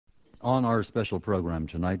On our special program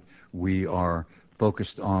tonight, we are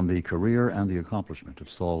focused on the career and the accomplishment of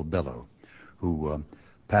Saul Bellow, who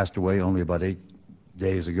passed away only about 8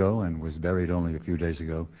 days ago and was buried only a few days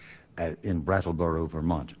ago in Brattleboro,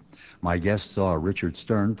 Vermont. My guests are Richard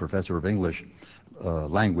Stern, professor of English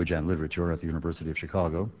language and literature at the University of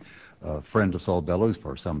Chicago, a friend of Saul Bellow's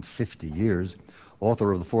for some 50 years,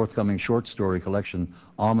 author of the forthcoming short story collection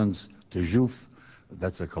Almonds de Jouf.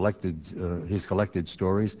 That's his collected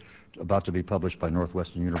stories, about to be published by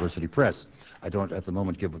Northwestern University Press. I don't at the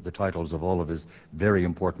moment give the titles of all of his very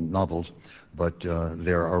important novels, but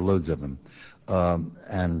there are loads of them.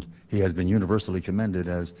 And he has been universally commended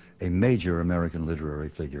as a major American literary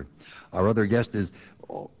figure. Our other guest is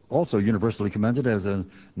also universally commended as a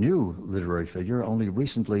new literary figure, only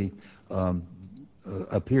recently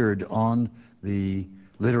appeared on the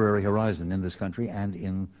literary horizon in this country and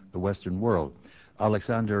in the Western world.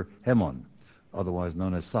 Alexander Hemon, otherwise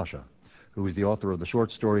known as Sasha, who is the author of the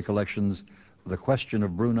short story collections The Question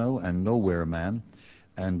of Bruno and Nowhere Man.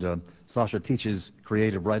 And Sasha teaches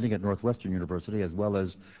creative writing at Northwestern University as well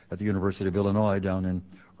as at the University of Illinois down in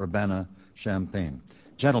Urbana-Champaign.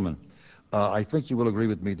 Gentlemen, I think you will agree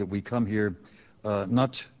with me that we come here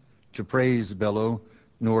not to praise Bellow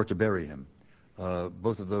nor to bury him.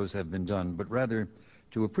 Both of those have been done, but rather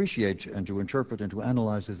to appreciate and to interpret and to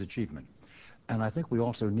analyze his achievement. And I think we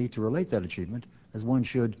also need to relate that achievement, as one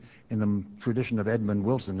should in the tradition of Edmund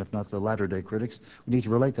Wilson, if not the latter-day critics. We need to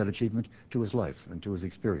relate that achievement to his life and to his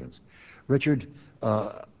experience. Richard,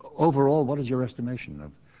 overall, what is your estimation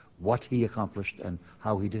of what he accomplished and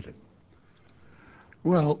how he did it?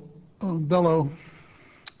 Well, Bellow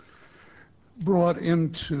brought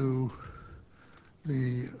into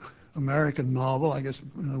the American novel, I guess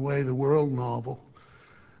in a way the world novel,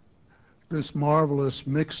 this marvelous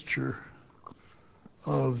mixture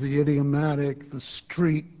of the idiomatic, the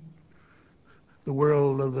street, the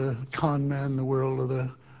world of the con men, the world of the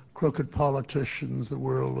crooked politicians, the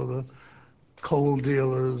world of the coal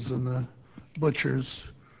dealers and the butchers,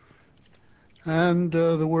 and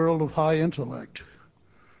the world of high intellect,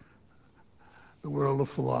 the world of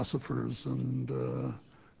philosophers and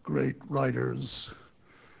great writers.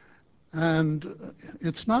 And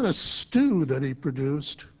it's not a stew that he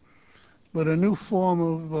produced, but a new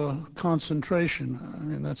form of concentration. I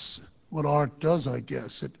mean, that's what art does, I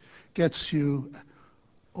guess. It gets you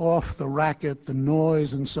off the racket, the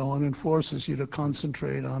noise, and so on, and forces you to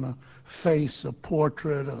concentrate on a face, a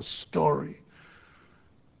portrait, a story,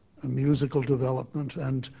 a musical development.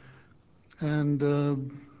 And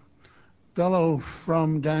Bellow,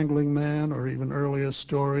 from Dangling Man, or even earlier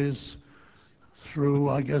stories, through,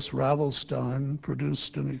 I guess, Ravelstein,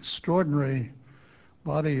 produced an extraordinary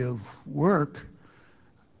body of work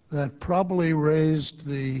that probably raised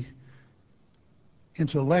the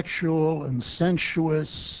intellectual and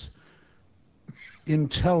sensuous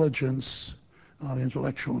intelligence,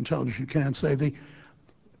 intellectual intelligence, you can't say,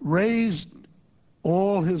 raised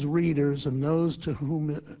all his readers and those to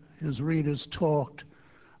whom his readers talked,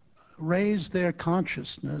 raised their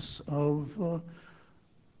consciousness of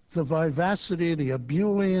the vivacity, the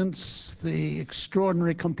ebullience, the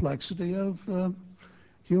extraordinary complexity of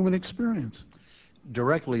human experience.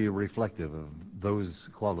 Directly reflective of those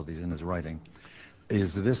qualities in his writing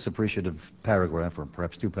is this appreciative paragraph, or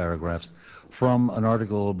perhaps two paragraphs, from an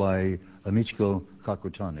article by Michiko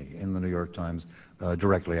Kakutani in the New York Times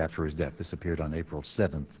directly after his death. This appeared on April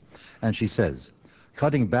 7th. And she says,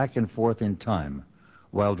 cutting back and forth in time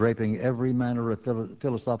while draping every manner of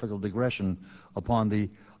philosophical digression upon the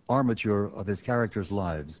armature of his characters'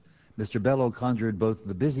 lives, Mr. Bellow conjured both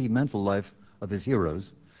the busy mental life of his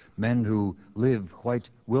heroes, men who live quite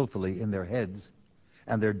willfully in their heads,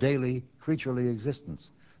 and their daily, creaturely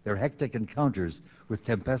existence, their hectic encounters with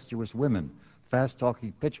tempestuous women,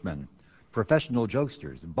 fast-talking pitchmen, professional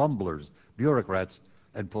jokesters, bumblers, bureaucrats,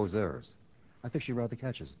 and poseurs. I think she rather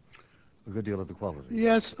catches a good deal of the quality.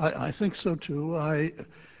 Yes, I think so too.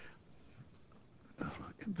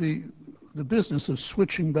 The business of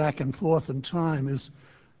switching back and forth in time is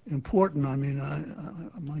important. I mean,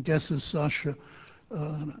 my guess is Sasha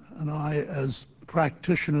and I, as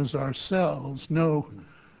practitioners ourselves, know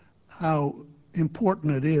how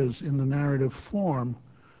important it is in the narrative form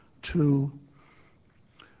to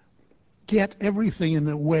get everything in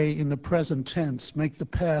a way in the present tense, make the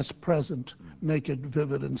past present, make it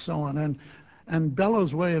vivid, and so on. And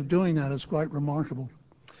Bellow's way of doing that is quite remarkable.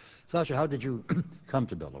 Sasha, how did you come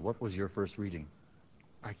to Bellow? What was your first reading?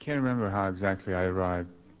 I can't remember how exactly I arrived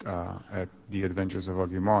at The Adventures of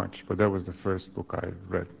Augie March, but that was the first book I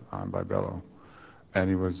read by Bellow, and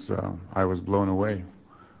it was I was blown away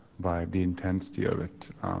by the intensity of it.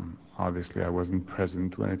 Obviously, I wasn't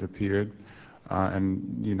present when it appeared,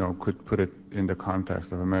 and could put it in the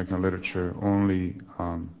context of American literature only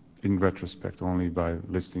in retrospect, only by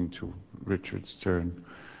listening to Richard Stern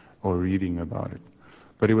or reading about it.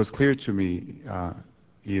 But it was clear to me,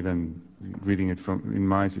 even reading it in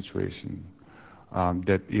my situation,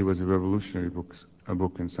 that it was a revolutionary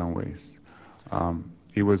book in some ways.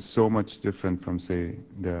 It was so much different from, say,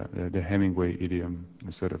 the Hemingway idiom,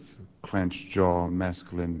 the sort of clenched jaw,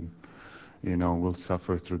 masculine, will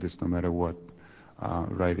suffer through this no matter what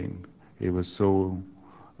writing. It was so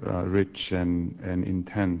rich and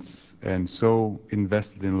intense and so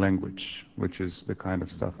invested in language, which is the kind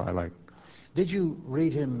of stuff I like. Did you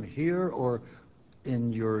read him here or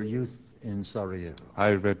in your youth in Sarajevo?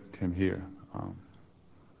 I read him here.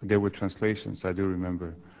 There were translations, I do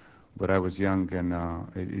remember, but I was young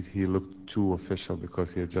and he looked too official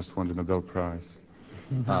because he had just won the Nobel Prize.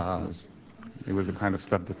 It was the kind of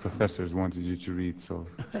stuff that professors wanted you to read, so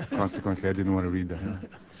consequently I didn't want to read that.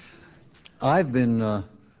 I've been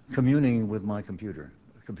communing with my computer,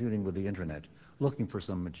 communing with the internet, looking for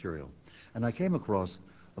some material, and I came across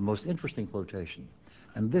a most interesting quotation,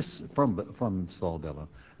 and this from Saul Bellow,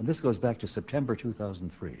 and this goes back to September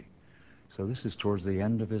 2003. So this is towards the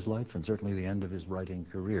end of his life and certainly the end of his writing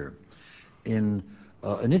career. In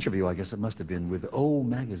an interview, I guess it must have been, with O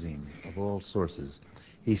magazine, of all sources,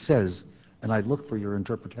 he says, and I look for your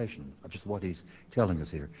interpretation of just what he's telling us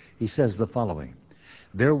here. He says the following: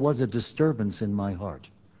 "There was a disturbance in my heart,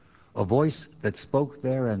 a voice that spoke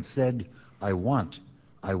there and said, I want,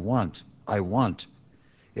 I want, I want.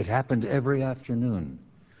 It happened every afternoon,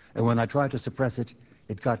 and when I tried to suppress it,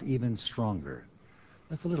 it got even stronger."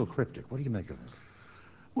 That's a little cryptic. What do you make of it?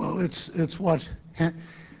 Well, it's what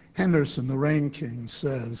Henderson, the Rain King,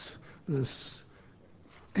 says, this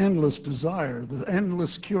endless desire, the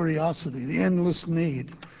endless curiosity, the endless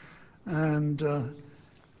need. And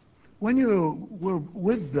when you were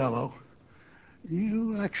with Bellow,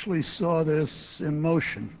 you actually saw this in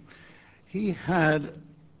motion. He had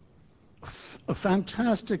a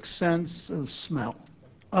fantastic sense of smell,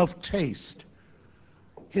 of taste.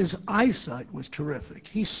 His eyesight was terrific.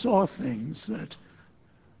 He saw things that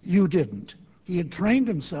you didn't. He had trained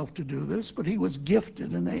himself to do this, but he was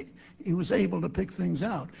gifted and he was able to pick things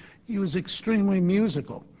out. He was extremely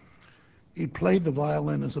musical. He played the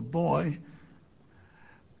violin as a boy.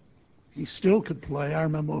 He still could play. I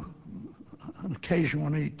remember an occasion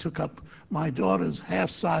when he took up my daughter's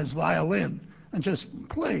half-size violin and just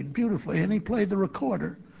played beautifully, and he played the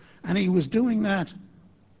recorder, and he was doing that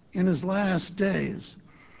in his last days.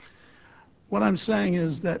 What I'm saying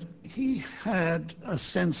is that he had a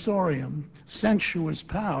sensorium, sensuous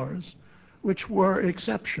powers, which were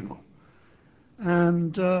exceptional.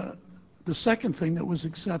 And the second thing that was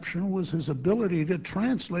exceptional was his ability to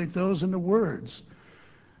translate those into words.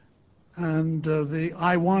 And the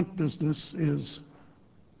I want business is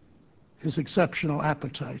his exceptional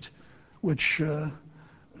appetite, which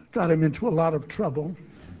got him into a lot of trouble,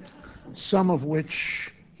 some of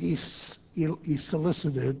which he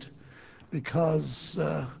solicited because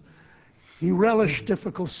he relished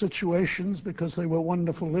difficult situations because they were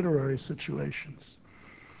wonderful literary situations.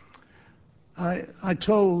 I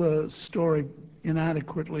told a story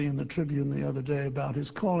inadequately in the Tribune the other day about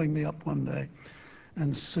his calling me up one day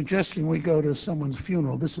and suggesting we go to someone's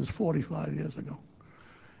funeral. This is 45 years ago.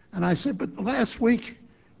 And I said, but last week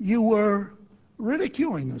you were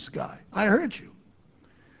ridiculing this guy. I heard you.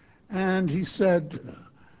 And he said,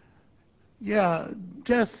 yeah,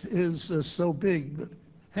 death is so big, but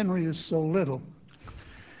Henry is so little.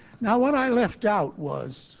 Now, what I left out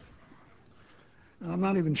was, and I'm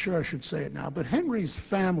not even sure I should say it now, but Henry's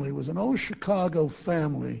family was an old Chicago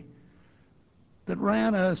family that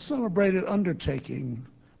ran a celebrated undertaking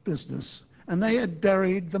business, and they had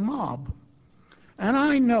buried the mob. And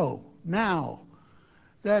I know now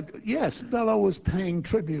that, yes, Bellow was paying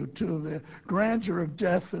tribute to the grandeur of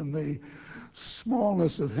death and the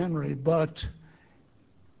smallness of Henry, but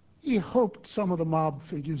he hoped some of the mob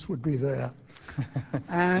figures would be there.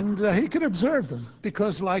 And he could observe them,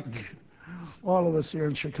 because like all of us here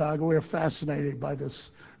in Chicago, we're fascinated by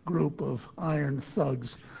this group of iron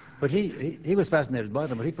thugs. But he was fascinated by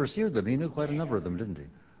them, but he pursued them. He knew quite a number of them, didn't he?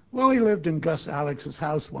 Well, he lived in Gus Alex's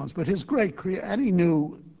house once, but his great and he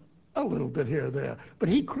knew a little bit here or there, but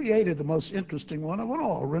he created the most interesting one of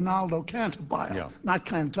all, Rinaldo Cantabile. Yeah. Not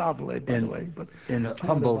Cantabile, by the way, but in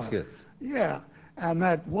Humboldt's Gift. Yeah, and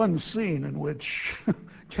that one scene in which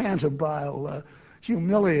Cantabile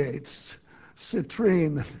humiliates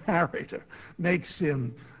Citrine, the narrator, makes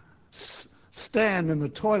him stand in the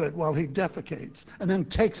toilet while he defecates, and then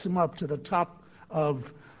takes him up to the top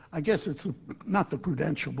of, I guess it's not the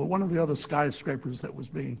Prudential, but one of the other skyscrapers that was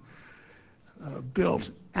being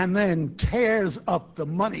built, and then tears up the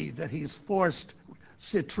money that he's forced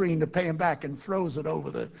Citrine to pay him back and throws it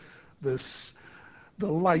over the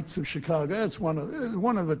lights of Chicago. That's one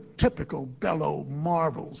of the typical Bellow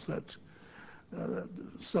marvels that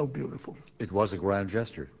so beautiful. It was a grand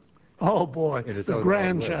gesture. Oh boy, It is the so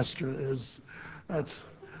grand well. gesture that's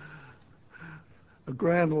a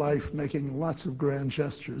grand life making lots of grand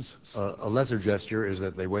gestures. A lesser gesture is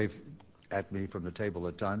that they wave at me from the table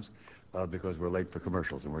at times because we're late for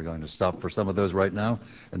commercials, and we're going to stop for some of those right now,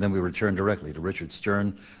 and then we return directly to Richard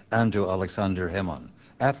Stern and to Alexander Hemon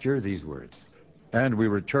after these words. And we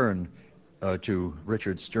return to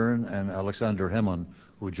Richard Stern and Alexander Hemon,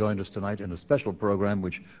 who joined us tonight in a special program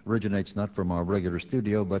which originates not from our regular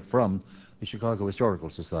studio, but from the Chicago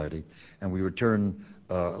Historical Society. And we return,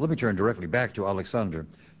 let me turn directly back to Alexander,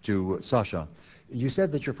 to Sasha. You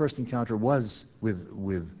said that your first encounter was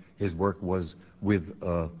with his work was with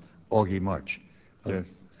Augie March.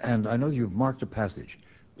 Yes. And I know you've marked a passage.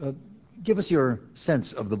 Give us your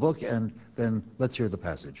sense of the book, and then let's hear the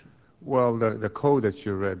passage. Well, the code that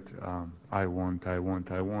you read, I want,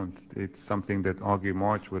 it's something that Augie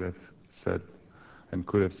March would have said and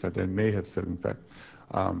could have said and may have said, in fact.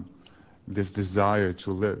 This desire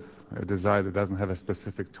to live, a desire that doesn't have a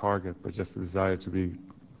specific target, but just a desire to be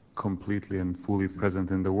completely and fully present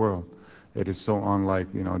in the world. It is so unlike,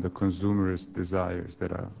 you know, the consumerist desires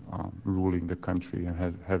that are ruling the country and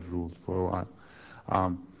have ruled for a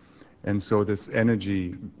while. And so this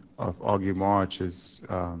energy of Augie March is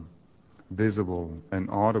visible and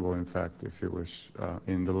audible, in fact, if you wish,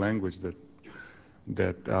 in the language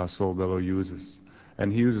that Saul Bellow uses.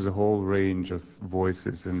 And he uses a whole range of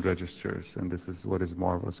voices and registers, and this is what is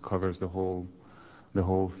marvelous, covers the whole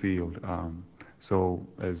field. So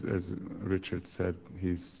as Richard said,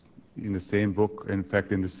 he's in the same book, in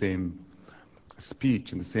fact, in the same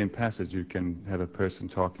speech, in the same passage, you can have a person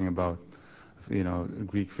talking about, you know,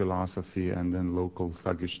 Greek philosophy and then local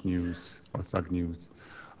thuggish news or thug news.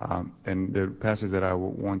 And the passage that I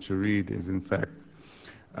want to read is, in fact,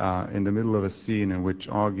 in the middle of a scene in which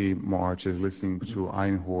Augie March is listening to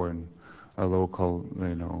Einhorn, a local,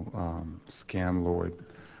 you know, scam lord,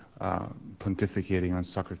 pontificating on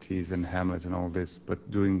Socrates and Hamlet and all this, but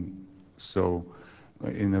doing so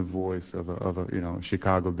in a voice of a you know,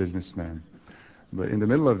 Chicago businessman. But in the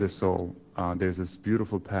middle of this all, there's this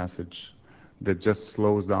beautiful passage that just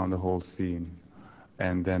slows down the whole scene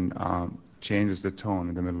and then changes the tone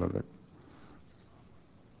in the middle of it.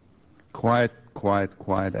 Quiet, quiet,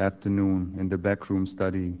 quiet afternoon in the backroom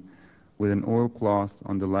study, with an oilcloth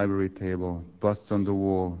on the library table, busts on the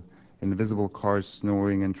wall, invisible cars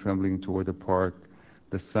snoring and trembling toward the park,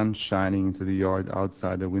 the sun shining into the yard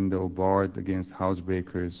outside the window, barred against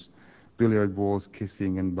housebreakers, billiard balls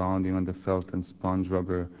kissing and bounding on the felt and sponge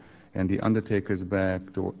rubber, and the undertaker's back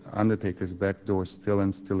door still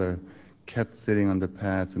and stiller, kept sitting on the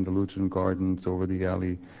paths in the Lutheran gardens over the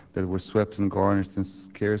alley that were swept and garnished and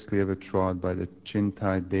scarcely ever trod by the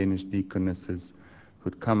chin-tied Danish deaconesses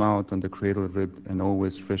who'd come out on the cradle-ribbed and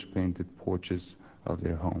always fresh-painted porches of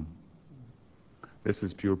their home. This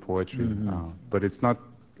is pure poetry, but it's not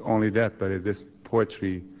only that, but this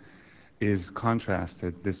poetry is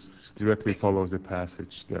contrasted. This directly follows the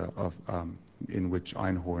passage in which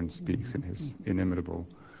Einhorn speaks in his inimitable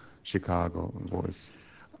Chicago voice.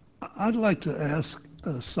 I'd like to ask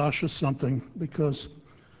Sasha something, because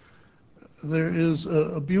there is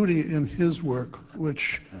a beauty in his work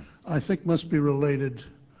which I think must be related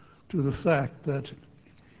to the fact that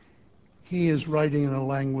he is writing in a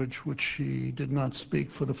language which he did not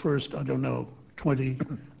speak for the first, I don't know, 20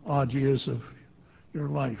 odd years of your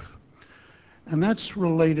life. And that's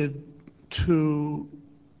related to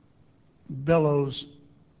Bellow's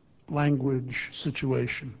language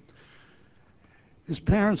situation. His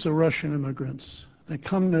parents are Russian immigrants. They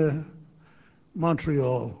come to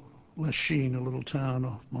Montreal, Lachine, a little town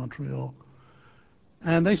off Montreal,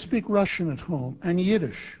 and they speak Russian at home and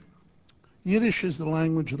Yiddish. Yiddish is the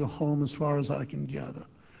language of the home as far as I can gather.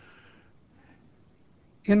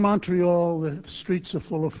 In Montreal, the streets are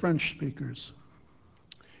full of French speakers.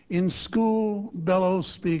 In school, Bellow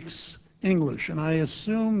speaks English, and I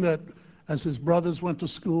assume that as his brothers went to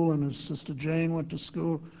school and his sister Jane went to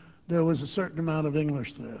school, there was a certain amount of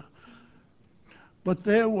English there. But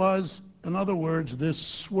there was, in other words, this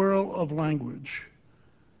swirl of language.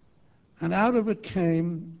 And out of it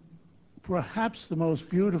came perhaps the most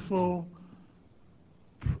beautiful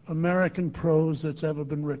American prose that's ever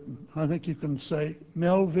been written. I think you can say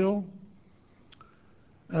Melville,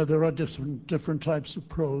 There are different types of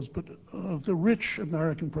prose, but of the rich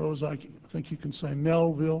American prose, I think you can say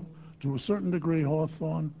Melville, to a certain degree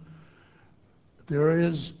Hawthorne. There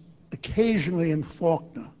is occasionally in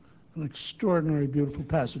Faulkner an extraordinary beautiful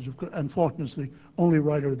passage, and Faulkner's the only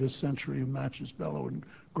writer of this century who matches Bellow in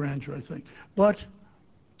grandeur, I think. But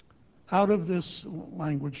out of this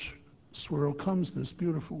language swirl comes this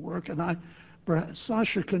beautiful work, and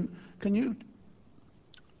Sasha, can you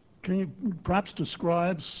perhaps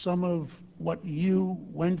describe some of what you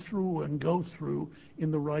went through and go through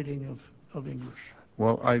in the writing of English?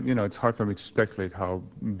 Well, it's hard for me to speculate how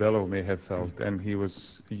Bellow may have felt, and he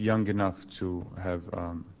was young enough to have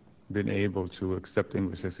been able to accept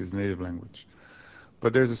English as his native language.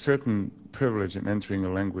 But there's a certain privilege in entering a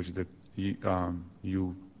language that you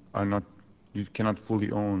cannot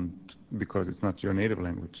fully own because it's not your native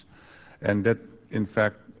language, and that, in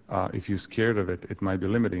fact, if you're scared of it, it might be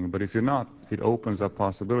limiting. But if you're not, it opens up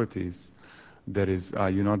possibilities. That is,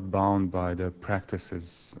 you're not bound by the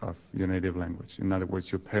practices of your native language. In other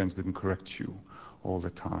words, your parents didn't correct you all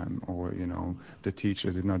the time, or the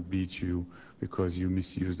teacher did not beat you because you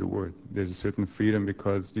misused the word. There's a certain freedom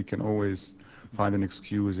because you can always find an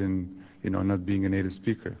excuse in not being a native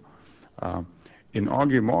speaker. In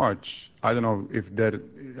Augie March, I don't know if that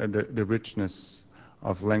the richness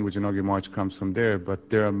of language in Augie March comes from there, but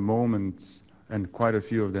there are moments, and quite a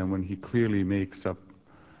few of them, when he clearly makes up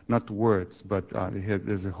not words, but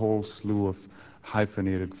there's a whole slew of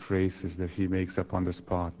hyphenated phrases that he makes up on the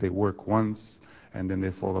spot. They work once, and then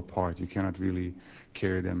they fall apart. You cannot really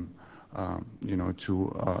carry them,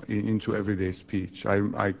 into everyday speech.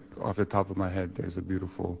 Off the top of my head, there's a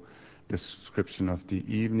beautiful description of the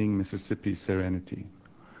evening Mississippi serenity,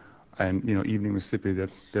 and evening Mississippi,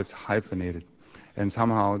 that's hyphenated, and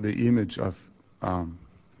somehow the image of the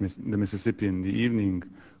Mississippi in the evening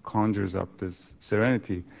conjures up this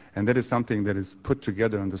serenity, and that is something that is put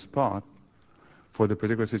together on the spot for the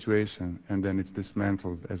particular situation, and then it's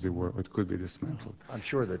dismantled, as it were, or it could be dismantled. I'm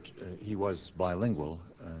sure that he was bilingual,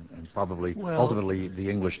 and probably Well, ultimately the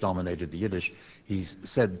English dominated the Yiddish. He's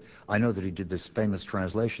said, I know that he did this famous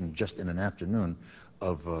translation just in an afternoon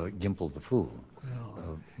of Gimpel the Fool,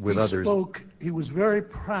 with others. He was very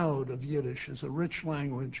proud of Yiddish as a rich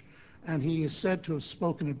language, and he is said to have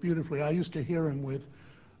spoken it beautifully. I used to hear him with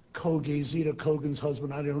Kogi, Zita Kogan's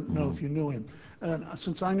husband. I don't know if you knew him. And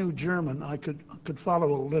since I knew German, I could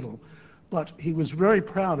follow a little. But he was very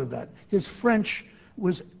proud of that. His French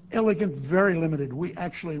was elegant, very limited. We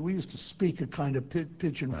used to speak a kind of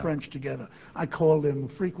pidgin French together. I called him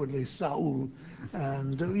frequently Saul,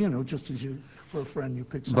 and just as for a friend, you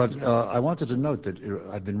pick something But up. I wanted to note that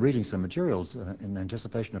I've been reading some materials in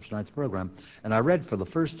anticipation of tonight's program, and I read for the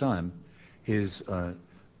first time his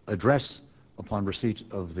address upon receipt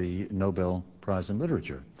of the Nobel Prize in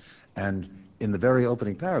Literature. And in the very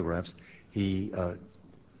opening paragraphs, he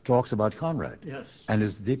talks about Conrad, Yes, and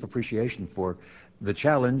his deep appreciation for the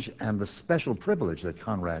challenge and the special privilege that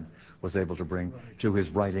Conrad was able to bring to his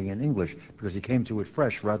writing in English, because he came to it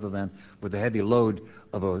fresh rather than with the heavy load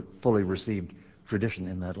of a fully received tradition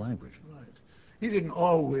in that language. right. He didn't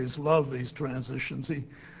always love these transitions.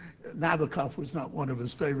 Nabokov was not one of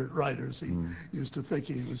his favorite writers. He used to think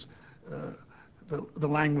he was the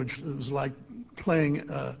language was like playing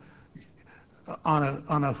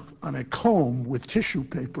on a comb with tissue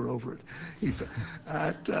paper over it.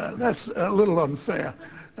 That's a little unfair,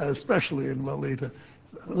 especially in Lolita.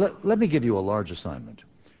 Let me give you a large assignment,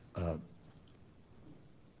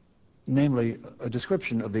 namely a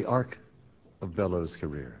description of the arc of Bellow's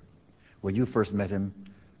career. When you first met him,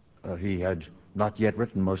 he had not yet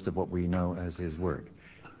written most of what we know as his work.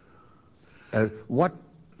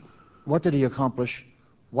 What did he accomplish?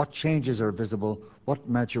 What changes are visible? What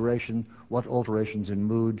maturation? What alterations in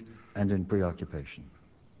mood and in preoccupation?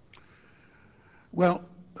 Well,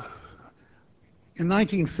 in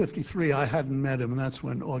 1953, I hadn't met him, and that's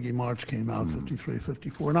when Augie March came out, 53,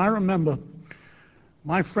 54. And I remember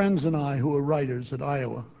my friends and I, who were writers at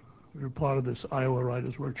Iowa, we were part of this Iowa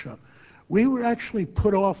Writers Workshop, we were actually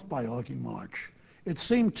put off by Augie March. It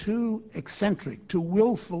seemed too eccentric, too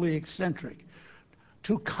willfully eccentric,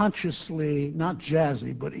 too consciously, not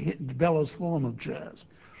jazzy, but Bellow's form of jazz.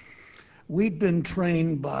 We'd been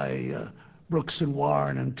trained by Brooks and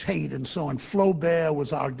Warren and Tate and so on. Flaubert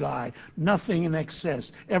was our guy. Nothing in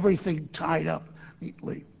excess, everything tied up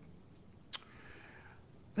neatly.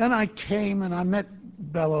 Then I came and I met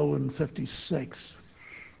Bellow in 56.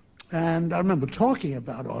 And I remember talking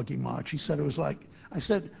about Augie March. He said it was like, I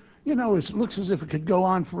said, it looks as if it could go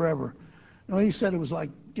on forever. You know, he said it was like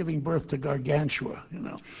giving birth to gargantua, you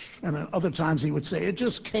know. And then other times he would say, it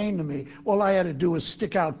just came to me. All I had to do was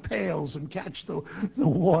stick out pails and catch the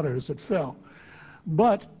water as it fell.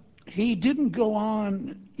 But he didn't go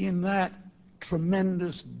on in that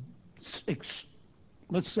tremendous,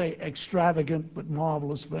 let's say, extravagant but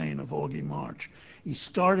marvelous vein of Augie March. He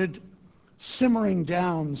started simmering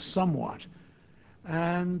down somewhat.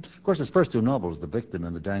 And of course, his first two novels, The Victim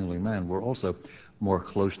and The Dangling Man, were also more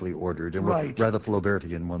closely ordered and right. were rather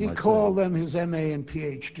Flaubertian, one he might called say. them his MA and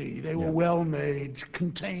PhD. They were Yeah. well-made,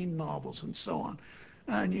 contained novels and so on.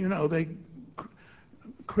 And, you know, they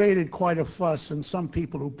created quite a fuss, and some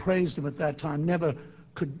people who praised him at that time never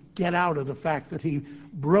could get out of the fact that he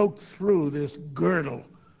broke through this girdle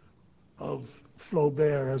of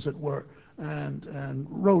Flaubert, as it were, and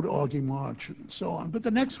wrote Augie March and so on. But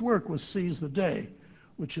the next work was Seize the Day,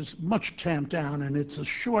 which is much tamped down, and it's a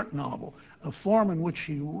short novel, a form in which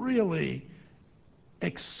he really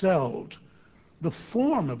excelled. The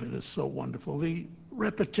form of it is so wonderful, the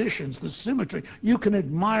repetitions, the symmetry. You can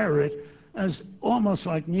admire it as almost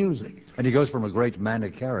like music. And he goes from a great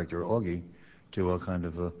manic character, Augie, to a kind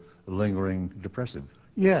of a lingering depressive.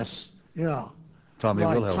 Yes, yeah. Tommy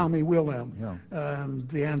right, Wilhelm. Tommy Wilhelm, Yeah.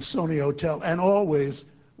 the Ansoni Hotel, and always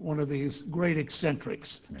one of these great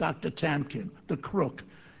eccentrics, Yeah. Dr. Tamkin, the crook.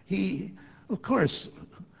 He, of course,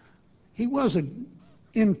 he was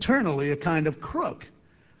internally a kind of crook.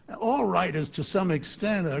 All writers, to some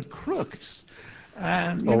extent, are crooks.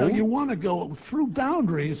 And, you know, you want to go through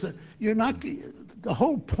boundaries. You're not, the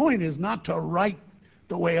whole point is not to write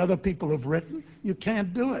the way other people have written. You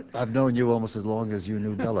can't do it. I've known you almost as long as you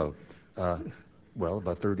knew Bellow. Well,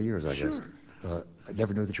 about 30 years, I guess. I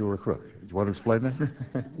never knew that you were a crook. Do you want to explain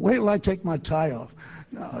that? Wait till I take my tie off.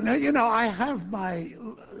 No, you know, I have my,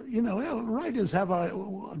 you know, writers have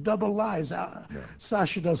double lives.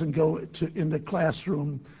 Sasha doesn't go in the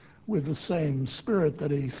classroom with the same spirit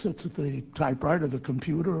that he sits at the typewriter, the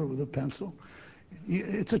computer, or with a pencil.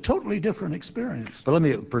 It's a totally different experience. But let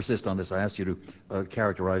me persist on this. I asked you to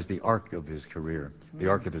characterize the arc of his career, the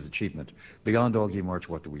arc of his achievement. Beyond Augie March,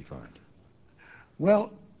 what do we find?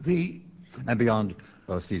 Well, and beyond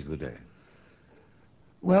Seize the Day.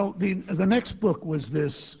 Well, the next book was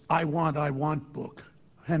this I Want book,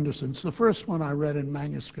 Henderson's. The first one I read in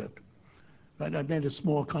manuscript. I made a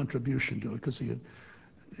small contribution to it because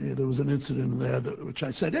there was an incident there which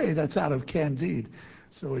I said, hey, that's out of Candide.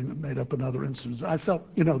 So he made up another incident. I felt,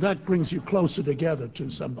 you know, that brings you closer together to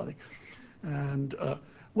somebody. And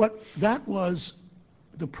that was,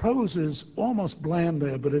 the prose is almost bland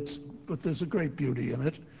there, but there's a great beauty in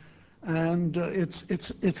it. And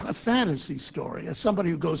it's a fantasy story. As somebody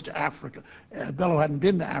who goes to Africa, Bellow hadn't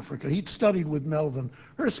been to Africa. He'd studied with Melvin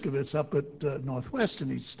Herskovitz up at Northwestern.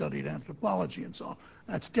 He'd studied anthropology and so on.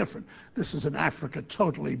 That's different. This is an Africa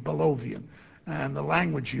totally Bellovian, and the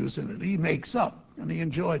language used in it he makes up, and he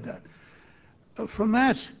enjoyed that. From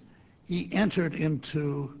that, he entered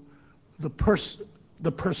into the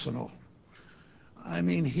personal. I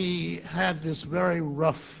mean, he had this very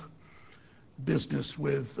rough business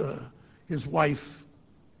with his wife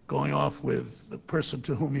going off with the person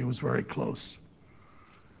to whom he was very close.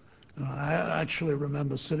 I actually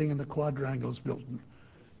remember sitting in the Quadrangles building,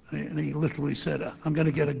 and he literally said, I'm going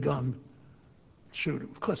to get a gun, shoot him.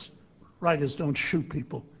 Of course, writers don't shoot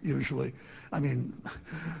people, usually. I mean,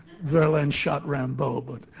 Verlaine shot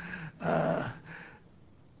Rimbaud,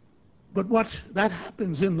 but that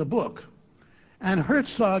happens in the book. And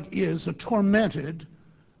Herzog is a tormented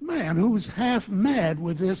man who's half mad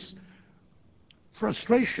with this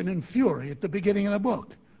frustration and fury at the beginning of the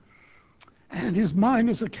book. And his mind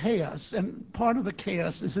is a chaos, and part of the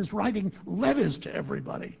chaos is his writing letters to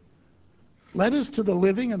everybody. Letters to the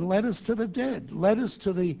living and letters to the dead. Letters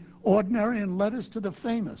to the ordinary and letters to the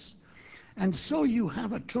famous. And so you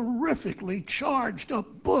have a terrifically charged up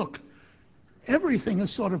book. Everything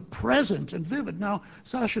is sort of present and vivid. Now,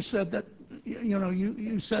 Sasha said that, you know,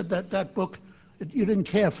 you said that book, you didn't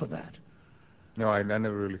care for that. No, I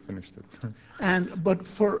never really finished it. But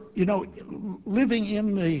for, you know, living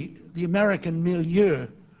in the American milieu,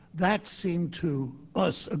 that seemed to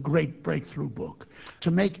us a great breakthrough book.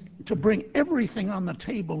 To bring everything on the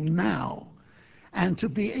table now, and to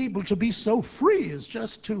be able to be so free as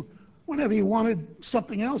just to, whenever you wanted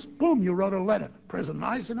something else, boom, you wrote a letter. President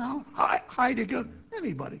Eisenhower, Heidegger,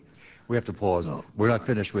 anybody. We have to pause. We're not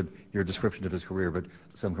finished with your description of his career, but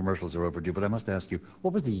some commercials are overdue. But I must ask you,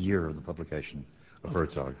 what was the year of the publication of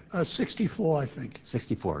Herzog? 64, I think.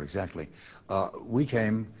 64, exactly. We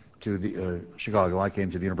came to the Chicago. I came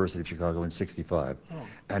to the University of Chicago in '65. Oh.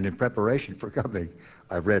 And in preparation for coming,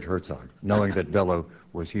 I read Herzog, knowing that Bellow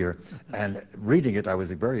was here. And reading it, I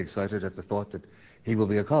was very excited at the thought that he will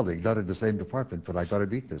be a colleague, not in the same department, but I got to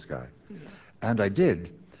meet this guy. Yeah. And I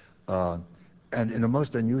did, and in a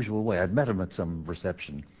most unusual way. I'd met him at some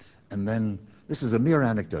reception, and then, this is a mere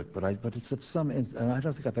anecdote, but it's of some, and I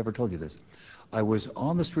don't think I've ever told you this. I was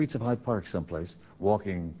on the streets of Hyde Park someplace,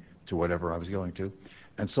 walking to whatever I was going to,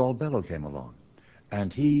 and Saul Bellow came along.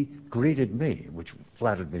 And he greeted me, which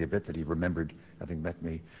flattered me a bit that he remembered having met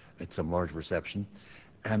me at some large reception.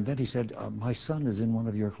 And then he said, my son is in one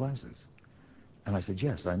of your classes. And I said,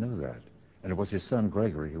 yes, I know that. And it was his son,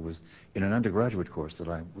 Gregory, who was in an undergraduate course that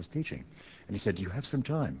I was teaching. And he said, do you have some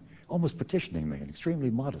time? Almost petitioning me and extremely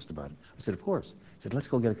modest about it. I said, of course. He said, let's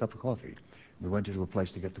go get a cup of coffee. We went into a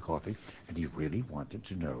place to get the coffee, and he really wanted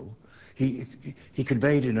to know. He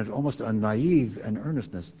conveyed in almost a naive and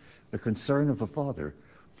earnestness the concern of a father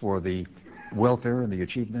for the welfare and the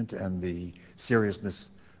achievement and the seriousness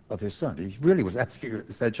of his son. He really was asking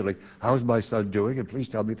essentially, how's my son doing, and please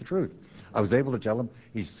tell me the truth. I was able to tell him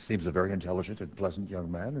he seems a very intelligent and pleasant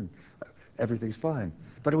young man, and everything's fine.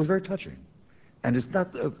 But it was very touching. And it's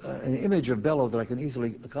not an image of Bellow that I can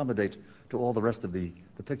easily accommodate to all the rest of the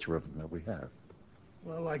picture of him that we have.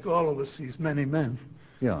 Well, like all of us, he's many men.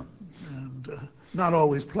 Yeah. And not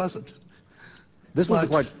always pleasant. This was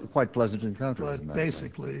a quite pleasant encounter. But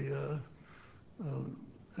basically,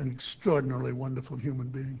 an extraordinarily wonderful human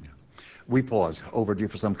being. Yeah. We pause, overdue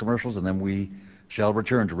for some commercials, and then we shall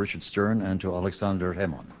return to Richard Stern and to Alexander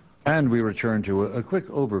Hemon. And we return to a quick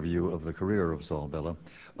overview of the career of Saul Bellow.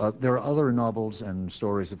 There are other novels and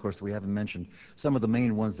stories, of course, that we haven't mentioned. Some of the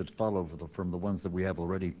main ones that follow from the ones that we have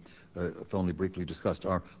already only briefly discussed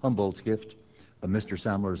are Humboldt's Gift, Mr.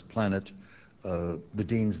 Samler's Planet, The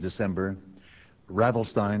Dean's December.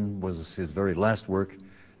 Ravelstein was his very last work.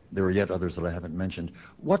 There are yet others that I haven't mentioned.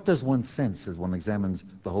 What does one sense as one examines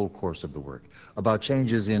the whole course of the work about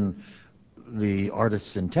changes in the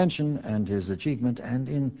artist's intention and his achievement and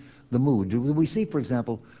in the mood? Do we see, for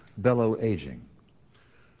example, Bellow aging?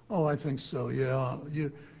 Oh, I think so, yeah.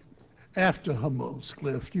 After Humboldt's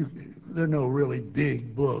Gift, there are no really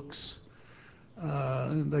big books.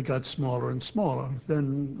 They got smaller and smaller.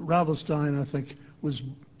 Then Ravelstein, I think, was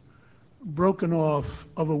broken off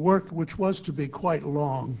of a work which was to be quite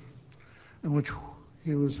long and which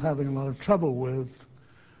he was having a lot of trouble with.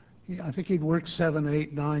 I think he'd worked 7,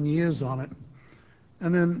 8, 9 years on it.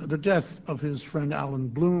 And then the death of his friend Alan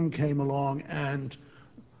Bloom came along, and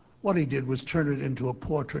what he did was turn it into a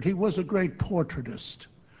portrait. He was a great portraitist.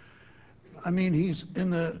 I mean, he's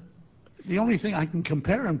in the only thing I can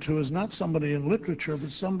compare him to is not somebody in literature,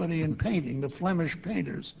 but somebody in painting, the Flemish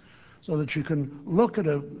painters, so that you can look at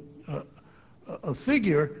a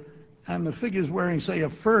figure, and the figure's wearing, say, a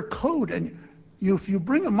fur coat, and if you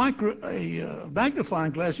bring a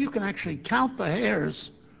magnifying glass, you can actually count the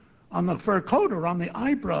hairs on the fur coat or on the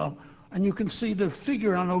eyebrow, and you can see the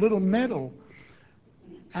figure on a little medal.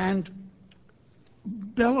 And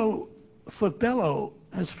Bellow,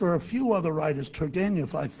 as for a few other writers,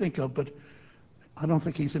 Turgenev I think of, but I don't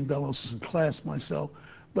think he's in Bellow's class myself,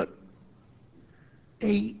 but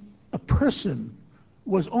a person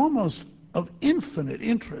was almost of infinite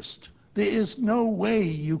interest. There is no way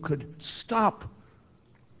you could stop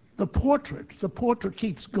the portrait. The portrait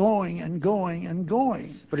keeps going and going and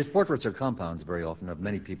going. But his portraits are compounds very often of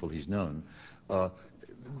many people he's known,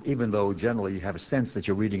 even though generally you have a sense that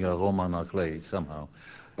you're reading a roman à clef somehow.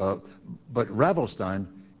 But Ravelstein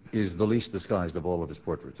is the least disguised of all of his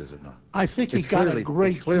portraits, is it not? I think he got a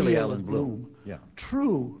great deal Alan of Bloom. Yeah.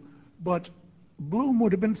 True, but Bloom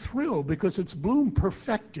would have been thrilled because it's Bloom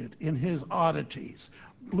perfected in his oddities.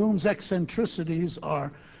 Bloom's eccentricities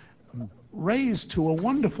are raised to a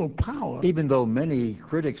wonderful power. Even though many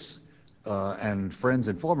critics and friends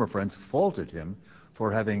and former friends faulted him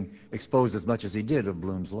for having exposed as much as he did of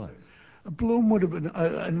Bloom's life. Bloom would have been,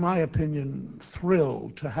 in my opinion,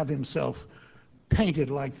 thrilled to have himself painted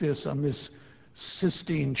like this on this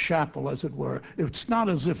Sistine Chapel, as it were. It's not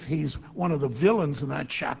as if he's one of the villains in that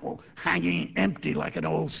chapel, hanging empty like an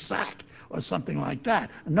old sack or something like that.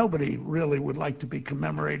 Nobody really would like to be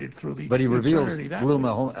commemorated through the But he reveals Bloom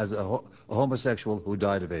way. as a homosexual who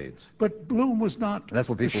died of AIDS. But Bloom was not And that's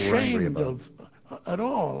what people were angry ashamed about. of at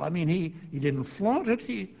all. I mean, he didn't flaunt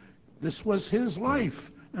it. This was his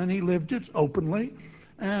life, and he lived it openly.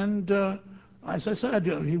 And as I said,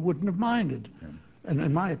 he wouldn't have minded,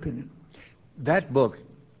 in my opinion. That book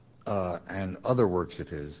and other works of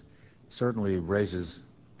his certainly raises,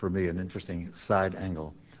 for me, an interesting side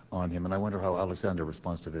angle on him, and I wonder how Alexander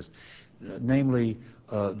responds to this. namely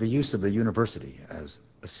the use of the university as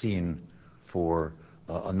a scene for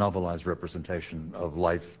a novelized representation of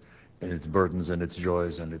life and its burdens and its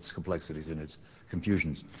joys and its complexities and its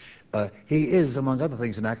confusions. He is, among other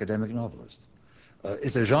things, an academic novelist.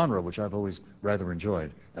 It's a genre which I've always rather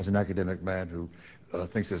enjoyed as an academic man who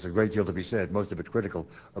thinks there's a great deal to be said, most of it critical,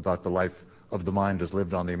 about the life of the mind as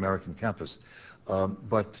lived on the American campus.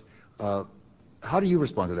 But how do you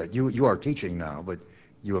respond to that? You are teaching now, but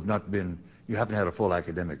you haven't had a full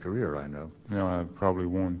academic career, I know. No, I probably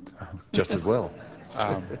won't. Just as well.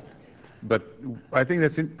 But I think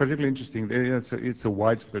that's particularly interesting. It's a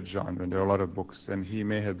widespread genre, and there are a lot of books, and he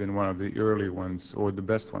may have been one of the early ones, or the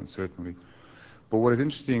best ones, certainly. But what is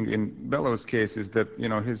interesting in Bellow's case is that,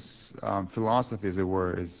 his philosophy, as it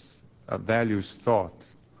were, is values thought.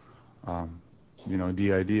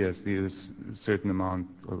 The ideas, there's a certain amount,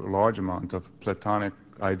 a large amount of Platonic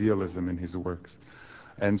idealism in his works.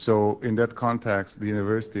 And so in that context, the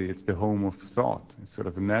university, it's the home of thought. It's sort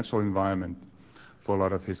of a natural environment for a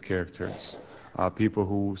lot of his characters. People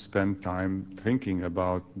who spend time thinking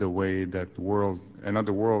about the way that the world, and not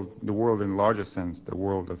the world in a larger sense, the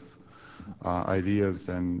world of ideas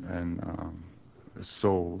and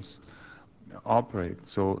souls operate.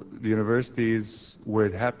 So the university is where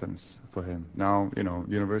it happens for him. Now,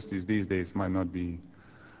 universities these days might not be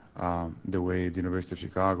the way the University of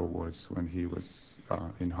Chicago was when he was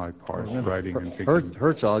in Hyde Park writing and thinking.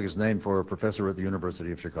 Herzog is named for a professor at the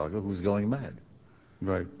University of Chicago who's going mad.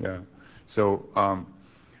 Right, yeah. So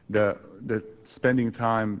the spending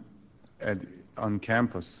time on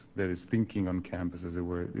campus, that is thinking on campus, as it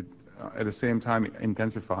were, at the same time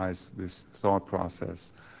intensifies this thought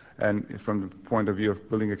process. And from the point of view of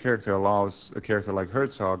building a character, allows a character like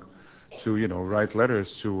Herzog to, write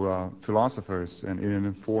letters to philosophers and in an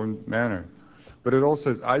informed manner. But it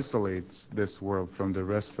also isolates this world from the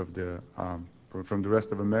rest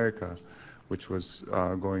of America, which was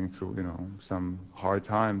going through, some hard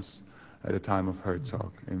times at the time of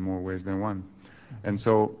Herzog in more ways than one. And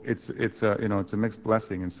so it's a mixed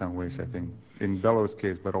blessing in some ways, I think, in Bellow's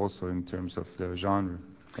case, but also in terms of the genre.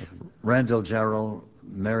 Randall Jarrell,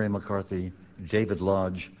 Mary McCarthy, David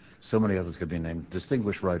Lodge, so many others could be named,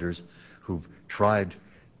 distinguished writers who've tried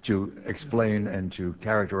to explain and to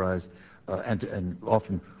characterize and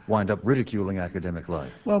often wind up ridiculing academic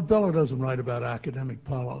life. Well, Bellow doesn't write about academic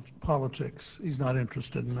politics. He's not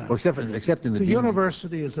interested in that. Well, except in the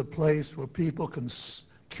university is a place where people can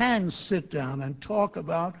sit down and talk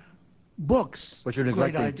about books. But you're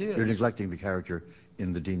neglecting the character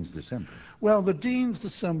in the Dean's December. Well, the Dean's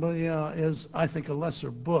December is, I think, a lesser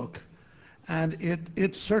book, and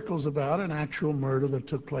it circles about an actual murder that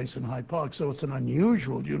took place in Hyde Park. So it's an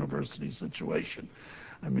unusual university situation.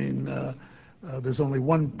 I mean, there's only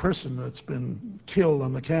one person that's been killed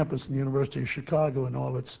on the campus in the University of Chicago in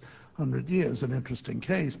all its 100 years. An interesting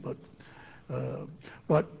case, but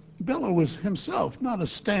Bellow was himself not a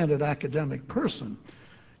standard academic person.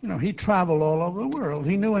 He traveled all over the world.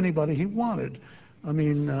 He knew anybody he wanted. I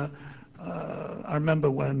mean, I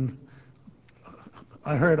remember when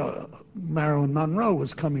I heard Marilyn Monroe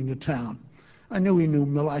was coming to town. I knew he knew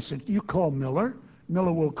Miller. I said, you call Miller.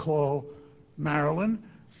 Miller will call Marilyn.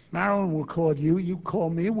 Marilyn will call you. You call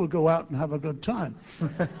me. We'll go out and have a good time.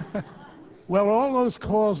 Well, all those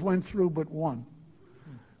calls went through but one.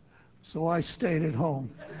 So I stayed at home.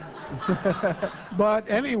 But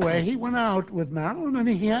anyway, he went out with Marilyn, and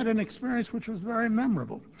he had an experience which was very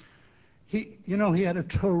memorable. He had a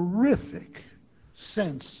terrific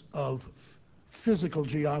sense of physical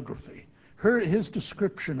geography. His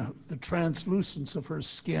description of the translucence of her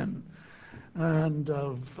skin and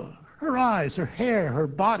of her eyes, her hair, her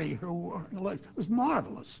body, her legs, was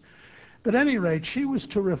marvelous. But at any rate, she was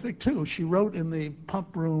terrific too. She wrote in the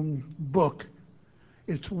Pump Room book,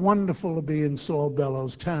 "It's wonderful to be in Saul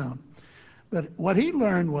Bellow's town." But what he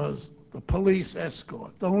learned was the police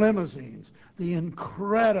escort, the limousines, the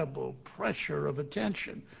incredible pressure of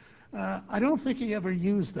attention. I don't think he ever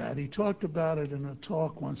used that. He talked about it in a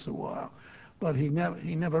talk once in a while, but he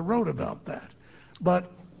never wrote about that.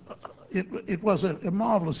 But it was a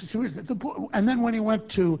marvelous experience. And then when he went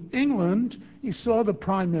to England, he saw the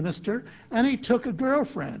Prime Minister, and he took a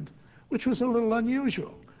girlfriend, which was a little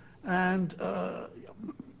unusual. And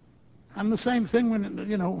the same thing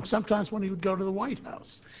when, sometimes when he would go to the White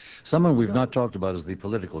House. Someone we've not talked about is the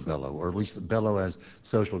political Bellow, or at least Bellow as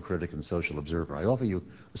social critic and social observer. I offer you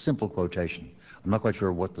a simple quotation. I'm not quite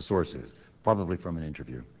sure what the source is, probably from an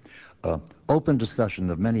interview. Open discussion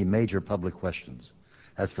of many major public questions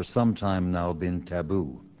has for some time now been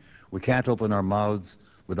taboo. We can't open our mouths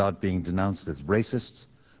without being denounced as racists,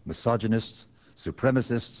 misogynists,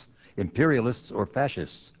 supremacists, imperialists or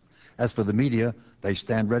fascists. As for the media, they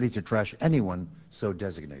stand ready to trash anyone so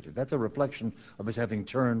designated. That's a reflection of his having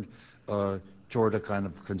turned toward a kind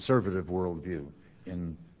of conservative worldview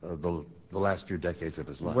in the last few decades of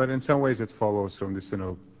his life. But in some ways it follows from this,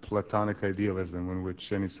 Platonic idealism in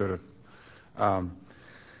which any sort of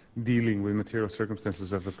dealing with material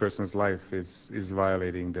circumstances of a person's life is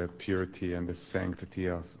violating the purity and the sanctity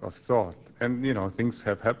of thought. And, things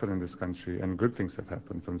have happened in this country, and good things have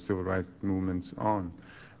happened from civil rights movements on,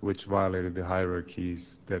 which violated the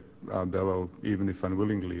hierarchies that Bellow, even if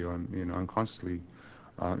unwillingly or, unconsciously,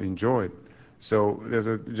 enjoyed. So there's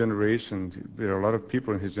a generation, there are a lot of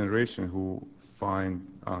people in his generation who find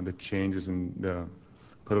the changes in the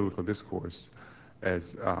political discourse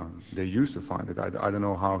as they used to find it. I don't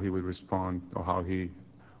know how he would respond or how he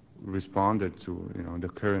responded to the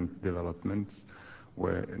current developments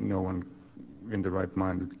where no one in the right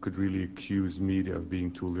mind could really accuse media of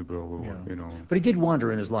being too liberal or. But he did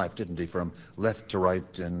wander in his life, didn't he, from left to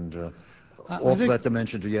right and off that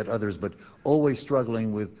dimension to yet others, but always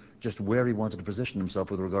struggling with just where he wanted to position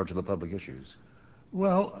himself with regard to the public issues.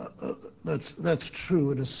 Well, that's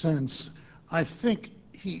true in a sense. I think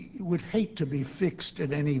he would hate to be fixed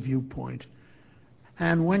at any viewpoint.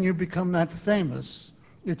 And when you become that famous,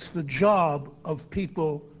 it's the job of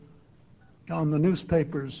people on the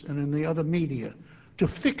newspapers and in the other media to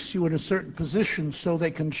fix you in a certain position so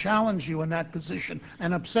they can challenge you in that position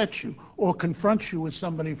and upset you or confront you with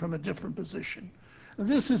somebody from a different position.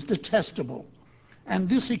 This is detestable, and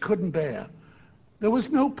this he couldn't bear. There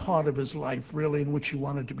was no part of his life really in which he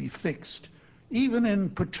wanted to be fixed, even in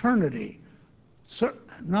paternity.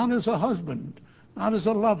 Not as a husband, not as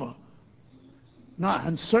a lover,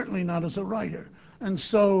 and certainly not as a writer. And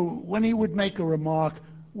so when he would make a remark,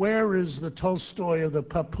 where is the Tolstoy of the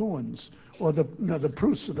Papuans, or the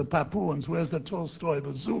Proust of the Papuans, where's the Tolstoy of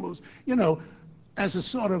the Zulus, as a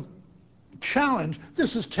sort of challenge,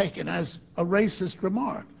 this is taken as a racist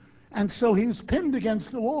remark. And so he's pinned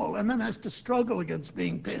against the wall and then has to struggle against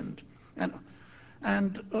being pinned.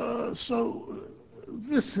 And so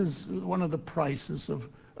this is one of the prices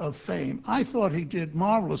of fame. I thought he did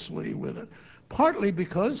marvelously with it, partly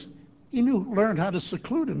because he learned how to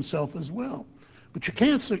seclude himself as well. But you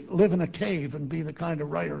can't live in a cave and be the kind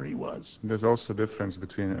of writer he was. There's also a difference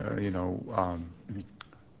between,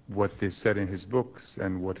 what is said in his books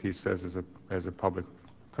and what he says as a public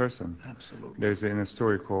person. Absolutely. There's in a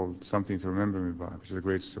story called Something to Remember Me By, which is a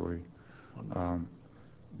great story.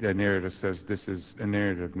 The narrator says this is a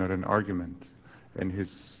narrative, not an argument. In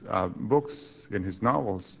his books, in his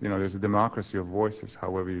novels, there's a democracy of voices,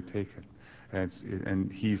 however you take it.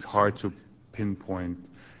 And he's hard to pinpoint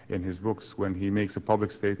in his books when he makes a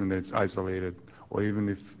public statement that it's isolated, or even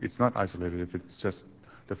if it's not isolated, if it's just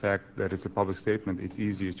the fact that it's a public statement, it's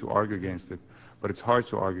easier to argue against it. But it's hard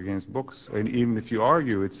to argue against books. And even if you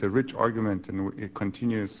argue, it's a rich argument and a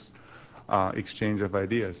continuous exchange of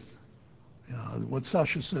ideas. Yeah, what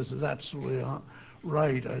Sasha says is absolutely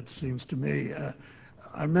right, it seems to me.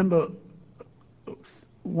 I remember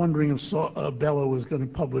wondering if Bellow was going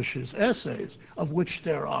to publish his essays, of which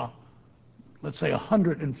there are, let's say,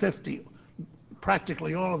 150,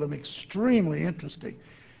 practically all of them extremely interesting.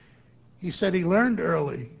 He said he learned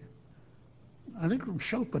early, I think from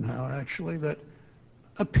Schopenhauer actually, that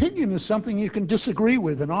opinion is something you can disagree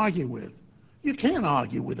with and argue with. You can't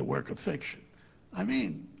argue with a work of fiction. I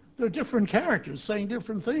mean, they're different characters saying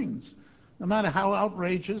different things, no matter how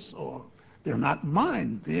outrageous, or they're not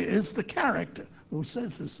mine. There is the character who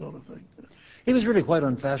says this sort of thing. He was really quite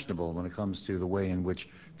unfashionable when it comes to the way in which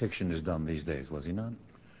fiction is done these days, was he not?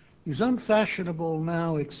 He's unfashionable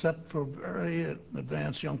now, except for very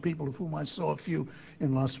advanced young people, of whom I saw a few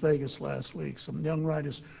in Las Vegas last week, some young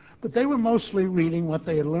writers. But they were mostly reading what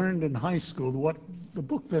they had learned in high school, the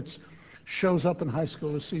book that shows up in high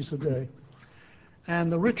school that sees the day.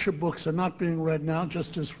 And the richer books are not being read now,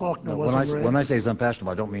 just as Faulkner wasn't read. When I say he's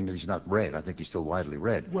unfashionable, I don't mean that he's not read. I think he's still widely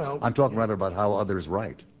read. Well, I'm talking rather about how others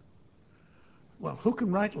write. Well, who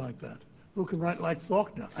can write like that? Who can write like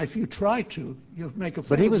Faulkner? If you try to, you make a fool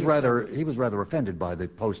But he of was yourself. rather offended by the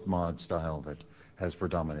post-mod style that has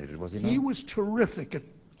predominated, was he not? He was terrific at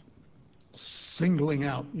singling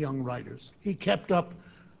out young writers. He kept up,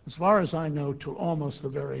 as far as I know, to almost the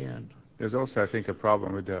very end. There's also, I think, a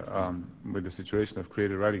problem with the situation of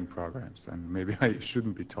creative writing programs, and maybe I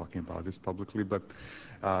shouldn't be talking about this publicly, but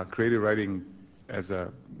creative writing,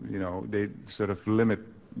 they sort of limit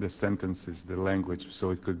the sentences, the language,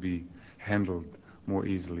 so it could be handled more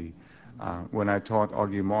easily. When I taught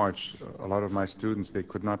Augie March, a lot of my students, they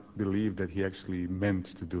could not believe that he actually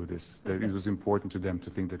meant to do this, that it was important to them to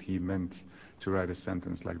think that he meant to write a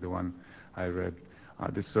sentence like the one I read.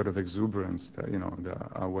 This sort of exuberance,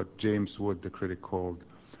 what James Wood, the critic, called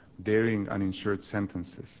daring uninsured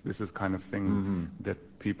sentences. This is kind of thing that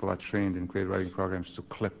people are trained in creative writing programs to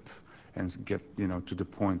clip and get to the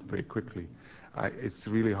point very quickly. It's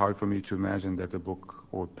really hard for me to imagine that a book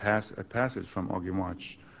or a passage from Augie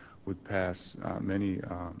March would pass a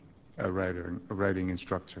writing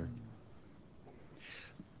instructor.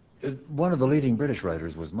 One of the leading British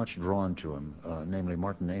writers was much drawn to him, namely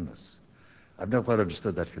Martin Amis. I've never quite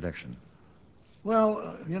understood that connection.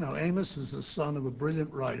 Well, Amos is the son of a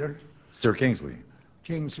brilliant writer, Sir Kingsley.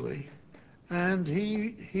 Kingsley, and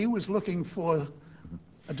he was looking for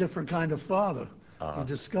a different kind of father. He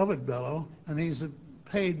discovered Bellow, and he's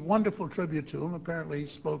paid wonderful tribute to him. Apparently, he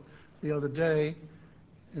spoke the other day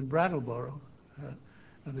in Brattleboro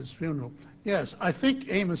at his funeral. Yes, I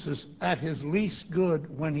think Amos is at his least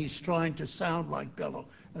good when he's trying to sound like Bellow,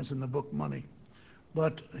 as in the book Money.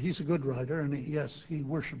 But he's a good writer, and yes, he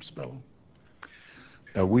worships Bellow.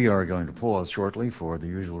 We are going to pause shortly for the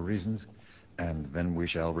usual reasons, and then we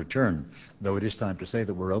shall return. Though it is time to say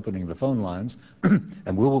that we're opening the phone lines,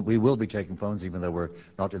 and we will be taking phones even though we're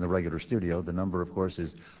not in the regular studio. The number, of course,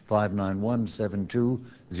 is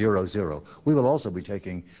 591-7200. We will also be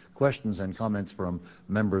taking questions and comments from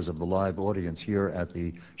members of the live audience here at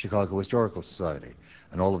the Chicago Historical Society.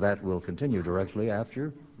 And all of that will continue directly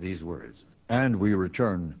after these words. And we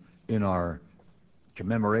return in our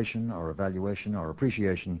commemoration, our evaluation, our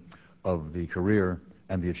appreciation of the career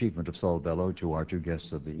and the achievement of Saul Bellow to our two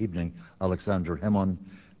guests of the evening, Alexander Hemon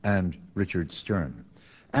and Richard Stern.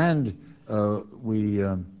 And we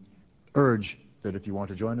urge that if you want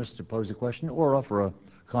to join us to pose a question or offer a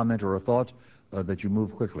comment or a thought, that you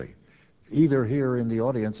move quickly. Either here in the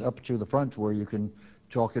audience up to the front where you can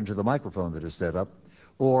talk into the microphone that is set up,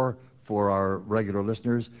 or for our regular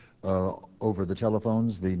listeners, over the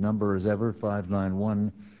telephones, the number is ever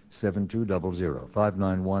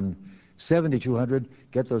 591-7200. 591-7200.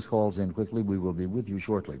 Get those calls in quickly. We will be with you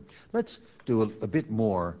shortly. Let's do a bit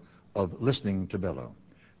more of listening to Bellow.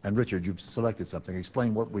 And Richard, you've selected something.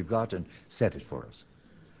 Explain what we've got and set it for us.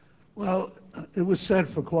 Well, it was said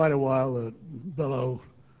for quite a while that Bellow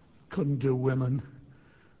couldn't do women.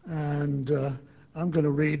 And I'm going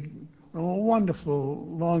to read a wonderful,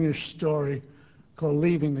 longish story called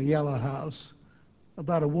Leaving the Yellow House,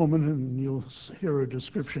 about a woman, and you'll hear her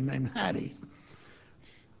description, named Hattie,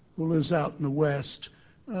 who lives out in the West.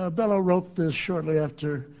 Bellow wrote this shortly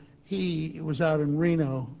after he was out in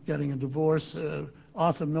Reno getting a divorce.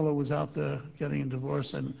 Arthur Miller was out there getting a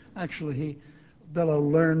divorce, and actually Bellow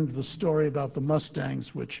learned the story about the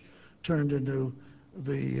Mustangs, which turned into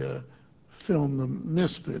the film The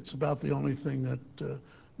Misfits, about the only thing that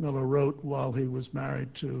Miller wrote while he was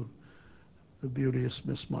married to the beauteous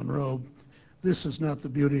Miss Monroe. This is not the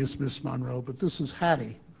beauteous Miss Monroe, but this is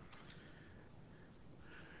Hattie.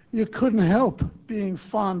 You couldn't help being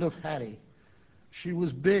fond of Hattie. She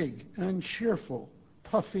was big and cheerful,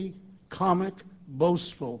 puffy, comic,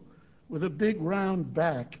 boastful, with a big round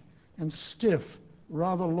back and stiff,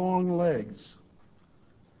 rather long legs.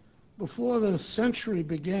 Before the century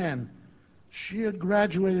began, she had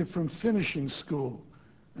graduated from finishing school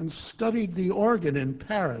and studied the organ in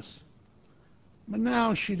Paris. But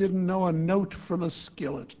now she didn't know a note from a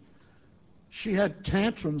skillet. She had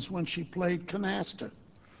tantrums when she played canasta,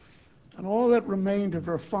 and all that remained of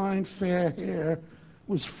her fine fair hair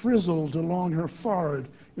was frizzled along her forehead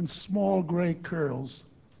in small gray curls.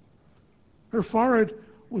 Her forehead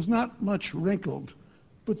was not much wrinkled,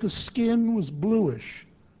 but the skin was bluish,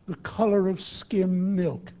 the color of skim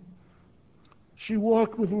milk. She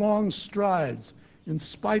walked with long strides in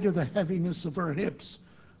spite of the heaviness of her hips,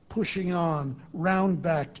 pushing on,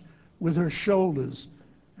 round-backed, with her shoulders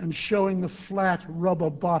and showing the flat rubber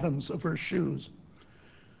bottoms of her shoes.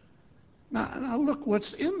 Now look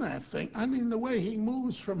what's in that thing. I mean, the way he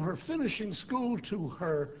moves from her finishing school to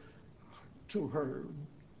her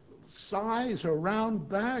size, her round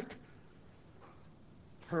back,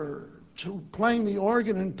 to playing the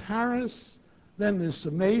organ in Paris, then this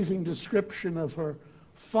amazing description of her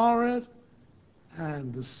forehead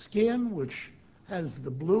and the skin, which has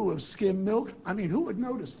the blue of skim milk. I mean, who would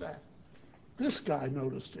notice that? This guy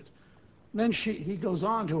noticed it. Then he goes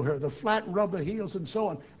on to her, the flat rubber heels and so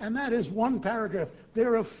on. And that is one paragraph.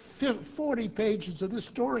 There are 40 pages of this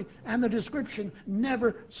story, and the description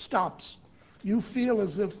never stops. You feel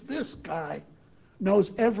as if this guy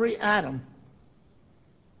knows every atom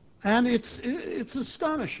And it's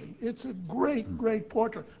astonishing. It's a great, great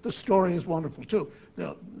portrait. The story is wonderful, too.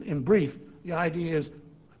 In brief, the idea is,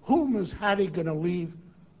 whom is Hattie going to leave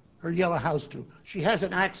her yellow house to? She has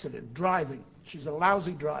an accident driving. She's a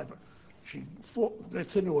lousy driver. She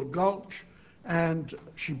gets into a gulch, and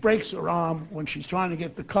she breaks her arm when she's trying to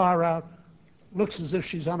get the car out. Looks as if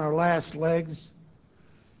she's on her last legs.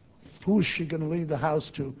 Who is she going to leave the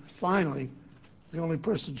house to? Finally, the only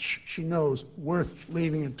person she knows worth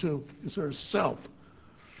leaving it to is herself.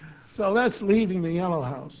 So that's leaving the yellow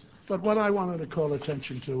house. But what I wanted to call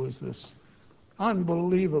attention to is this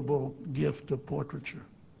unbelievable gift of portraiture.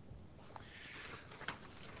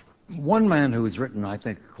 One man who has written, I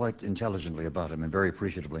think, quite intelligently about him and very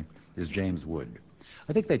appreciatively is James Wood.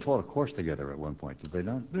 I think they taught a course together at one point, did they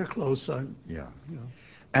not? They're close. Yeah.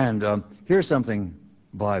 And here's something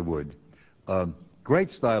by Wood.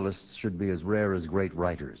 Great stylists should be as rare as great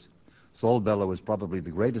writers. Saul Bellow is probably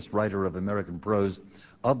the greatest writer of American prose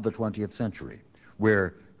of the 20th century,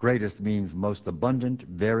 where greatest means most abundant,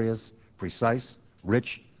 various, precise,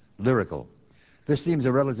 rich, lyrical. This seems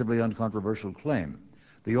a relatively uncontroversial claim.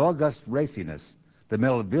 The august raciness, the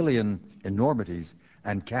Melvillian enormities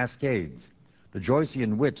and cascades, the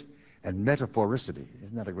Joycean wit and metaphoricity,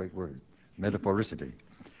 isn't that a great word? Metaphoricity.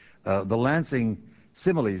 The lancing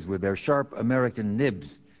similes with their sharp American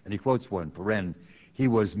nibs, and he quotes one, paren, he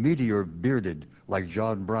was meteor-bearded like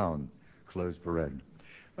John Brown, close paren.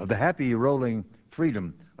 The happy rolling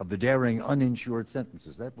freedom of the daring uninsured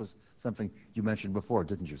sentences. That was something you mentioned before,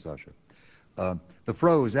 didn't you, Sasha? The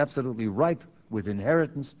prose absolutely ripe with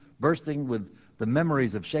inheritance, bursting with the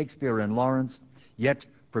memories of Shakespeare and Lawrence, yet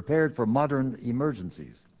prepared for modern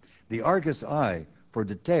emergencies. The Argus eye for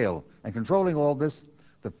detail, and controlling all this,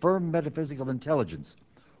 the firm metaphysical intelligence.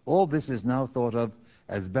 All this is now thought of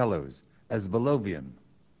as Bellows, as Bellovian.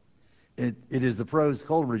 It is the prose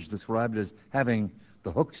Coleridge described as having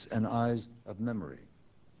the hooks and eyes of memory.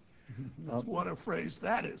 What a phrase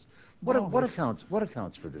that is. What accounts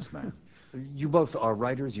for this man? You both are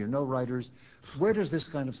writers, you know writers. Where does this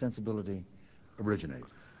kind of sensibility originate?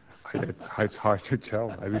 It's hard to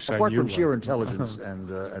tell. I wish I Apart knew. from sheer intelligence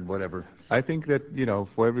and whatever. I think that,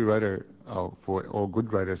 for every writer, for all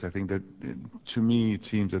good writers, I think that, to me, it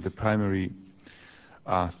seems that the primary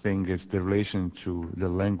thing is the relation to the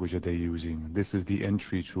language that they're using. This is the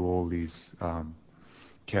entry to all these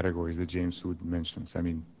categories that James Wood mentions. I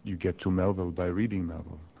mean, you get to Melville by reading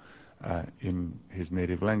Melville in his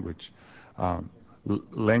native language.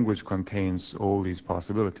 Language contains all these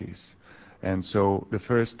possibilities. And so the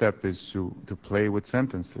first step is to play with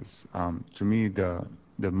sentences. To me, the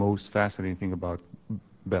most fascinating thing about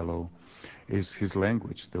Bellow is his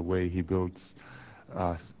language, the way he builds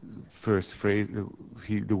first phrase,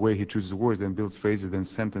 the way he chooses words, then builds phrases, then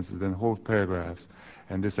sentences, then whole paragraphs.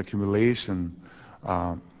 And this accumulation,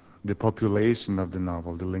 the population of the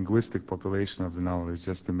novel, the linguistic population of the novel is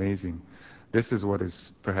just amazing. This is what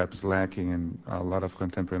is perhaps lacking in a lot of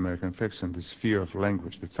contemporary American fiction, this fear of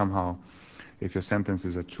language, that somehow if your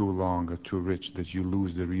sentences are too long or too rich, that you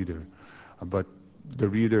lose the reader. But the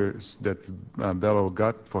readers that Bellow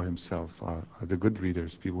got for himself are the good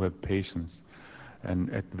readers, people who have patience,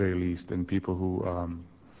 and at the very least, and people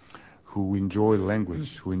who enjoy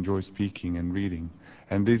language, who enjoy speaking and reading.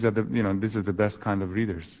 And these are this is the best kind of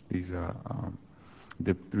readers. These are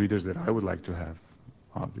the readers that I would like to have,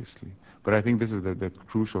 obviously. But I think this is the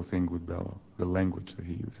crucial thing with Bellow, the language that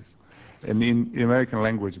he uses. And in American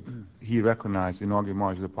language, he recognized in Augie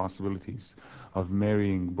March the possibilities of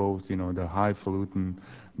marrying both, the highfalutin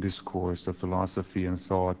discourse of philosophy and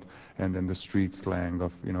thought, and then the street slang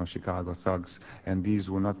of, Chicago thugs. And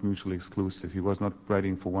these were not mutually exclusive. He was not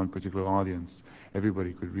writing for one particular audience.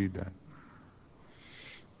 Everybody could read that.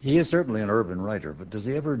 He is certainly an urban writer, but does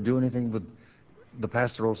he ever do anything with the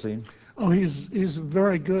pastoral scene? Oh, he's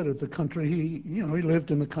very good at the country. He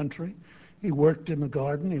lived in the country. He worked in the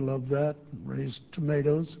garden. He loved that. Raised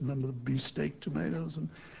tomatoes. Remember the beefsteak tomatoes,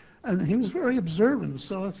 and he was very observant.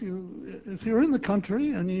 So if you're in the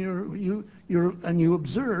country and you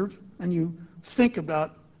observe and you think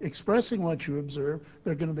about expressing what you observe,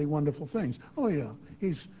 they're going to be wonderful things. Oh yeah,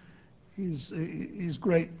 he's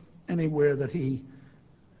great anywhere that he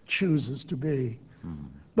chooses to be. Mm-hmm.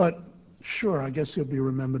 But sure, I guess he'll be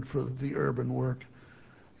remembered for the urban work.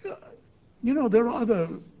 There are other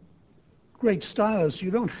great stylists. You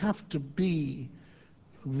don't have to be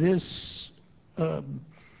this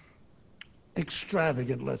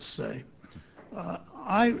extravagant, let's say.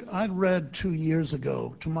 I read 2 years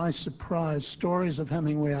ago, to my surprise, stories of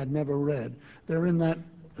Hemingway I'd never read. They're in that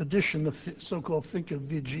edition, the so-called Finca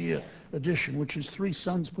Vigia edition, which is three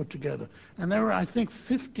sons put together. And there were, I think,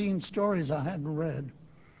 15 stories I hadn't read.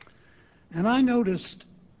 And I noticed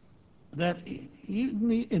that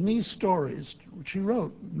in these stories, which he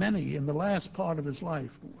wrote many in the last part of his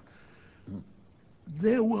life,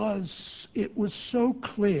 it was so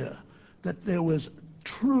clear that there was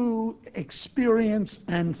true experience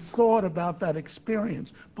and thought about that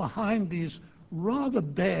experience behind these rather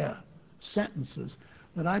bare sentences,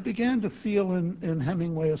 that I began to feel in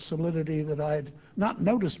Hemingway a solidity that I'd not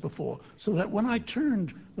noticed before. So that when I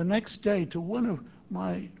turned the next day to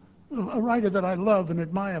a writer that I love and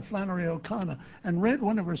admire, Flannery O'Connor, and read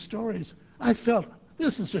one of her stories, I felt,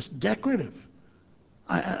 this is just decorative.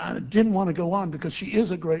 I didn't want to go on because she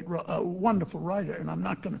is a wonderful writer, and I'm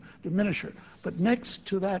not going to diminish her. But next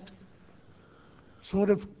to that sort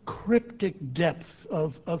of cryptic depth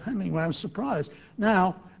of Hemingway, I was surprised.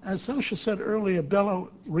 Now, as Sasha said earlier,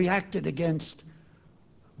 Bellow reacted against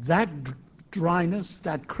that dryness,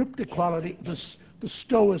 that cryptic quality, the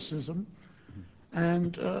stoicism,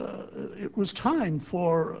 and it was time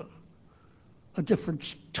for a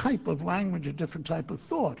different type of language, a different type of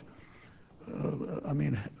thought. I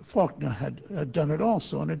mean, Faulkner had done it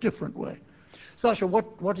also in a different way. Sasha,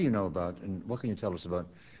 what do you know about, and what can you tell us about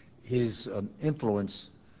his influence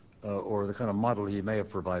or the kind of model he may have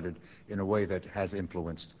provided in a way that has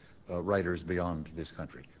influenced writers beyond this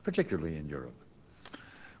country, particularly in Europe?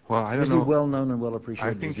 Well, I don't know. Is he well known and well I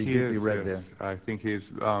appreciated? think Is he he deeply is, read yes. there? I think he is.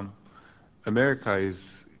 America is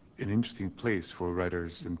an interesting place for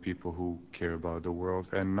writers and people who care about the world,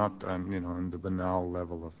 and not on the banal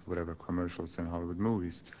level of whatever commercials and Hollywood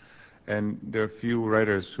movies. And there are few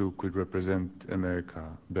writers who could represent America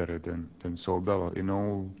better than Saul Bellow in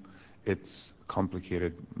all its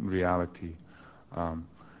complicated reality.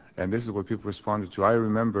 And this is what people responded to. I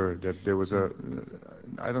remember that there was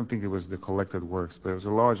I don't think it was the collected works, but it was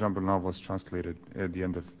a large number of novels translated at the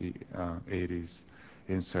end of the 80s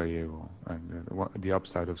in Sarajevo. And the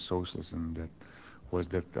upside of socialism that was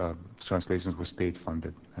that translations were state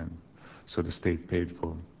funded, and so the state paid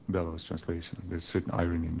for Bellow's translation. There's certain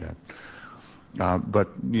irony in that. But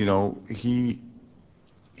he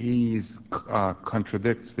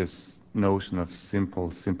contradicts this notion of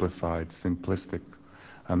simplified, simplistic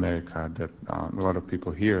America that a lot of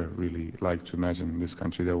people here really like to imagine this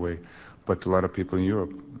country their way, but a lot of people in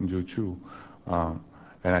Europe do too.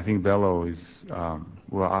 And I think Bellow is,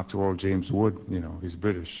 well, after all, James Wood, he's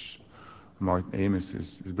British. Martin Amis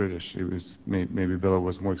is British. It was maybe Bellow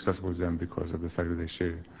was more accessible to them because of the fact that they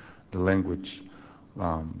share the language.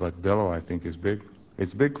 But Bellow, I think, is big.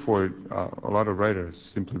 It's big for a lot of writers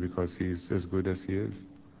simply because he's as good as he is.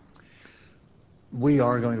 We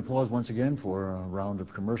are going to pause once again for a round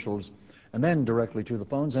of commercials, and then directly to the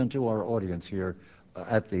phones and to our audience here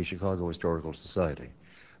at the Chicago Historical Society.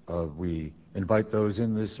 We invite those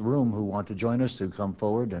in this room who want to join us to come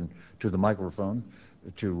forward and to the microphone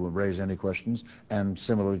to raise any questions. And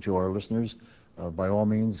similarly to our listeners, by all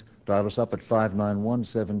means, dial us up at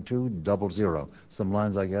 591-7200. Some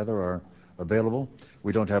lines, I gather, are available.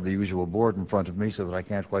 We don't have the usual board in front of me so that I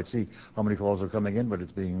can't quite see how many calls are coming in, but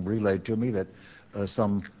it's being relayed to me that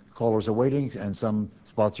some callers are waiting and some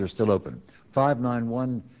spots are still open.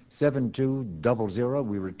 591-7200.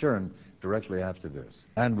 We return directly after this.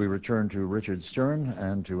 And we return to Richard Stern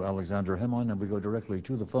and to Alexander Hemon, and we go directly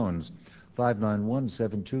to the phones.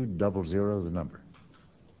 591-7200, the number.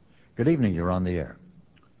 Good evening, you're on the air.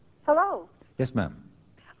 Hello. Yes, ma'am.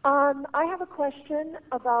 I have a question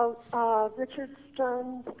about Richard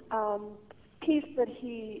Stern's piece that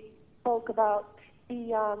he spoke about.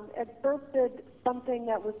 He excerpted something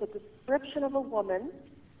that was a description of a woman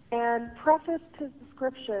and prefaced his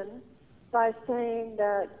description by saying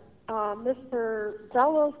that Mr.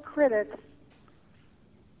 Bellow's critics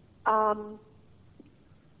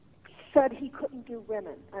said he couldn't do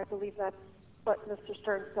women. I believe that's what Mr.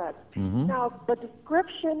 Stern said. Mm-hmm. Now, the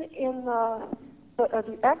description in the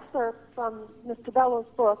excerpt from Mr. Bellow's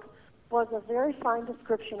book was a very fine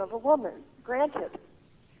description of a woman, granted.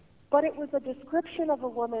 But it was a description of a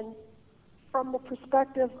woman from the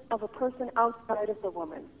perspective of a person outside of the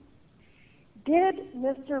woman. Did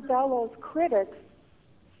Mr. Bellow's critics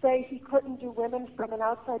say he couldn't do women from an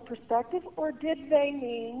outside perspective, or did they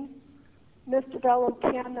mean Mr. Bellow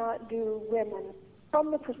cannot do women from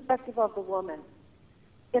the perspective of the woman?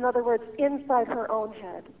 In other words, inside her own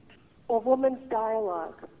head, or woman's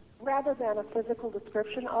dialogue, rather than a physical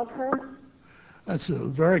description of her? That's a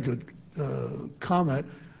very good comment.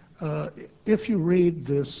 If you read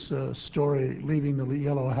this story, Leaving the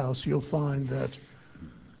Yellow House, you'll find that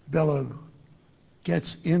Bellow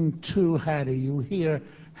gets into Hattie. You hear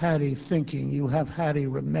Hattie thinking, you have Hattie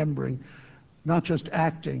remembering, not just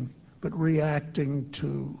acting, but reacting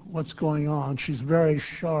to what's going on. She's very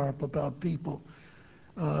sharp about people,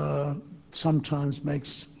 sometimes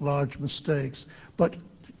makes large mistakes, but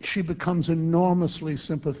she becomes enormously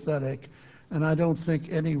sympathetic, and I don't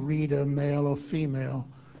think any reader, male or female,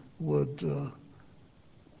 would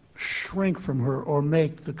shrink from her or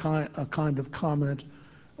make a kind of comment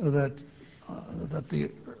that that the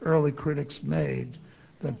early critics made,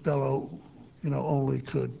 that Bellow, only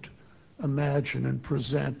could imagine and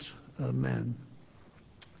present men.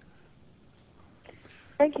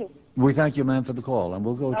 Thank you. We thank you, ma'am, for the call, and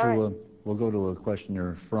All we'll go to a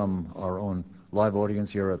questioner from our own live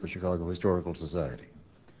audience here at the Chicago Historical Society.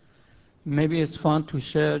 Maybe it's fun to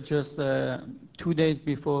share just 2 days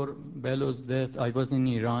before Bellow's death, I was in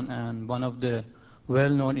Iran, and one of the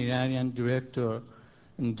well-known Iranian director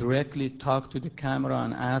directly talked to the camera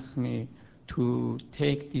and asked me to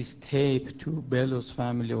take this tape to Bellow's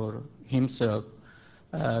family or himself,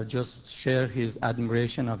 just share his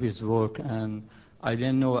admiration of his work. And I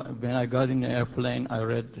didn't know, when I got in the airplane, I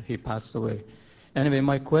read he passed away. Anyway,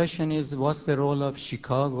 my question is, what's the role of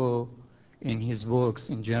Chicago in his works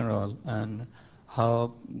in general, and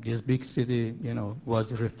how this big city,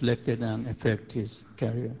 was reflected and affected his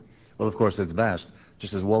career? Well, of course, it's vast.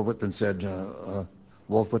 Just as Walt Whitman said,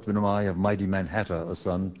 Walt Whitman am I, of mighty Manhattan a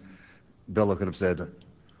son. Bellow could have said,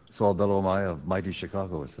 Saul Bellow am I, of mighty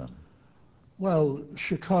Chicago a son. Well,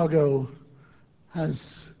 Chicago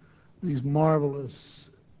has these marvelous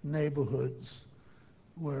neighborhoods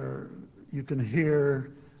where you can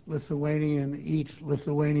hear Lithuanian, eat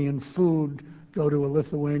Lithuanian food, go to a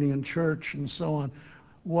Lithuanian church, and so on.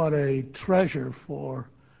 What a treasure for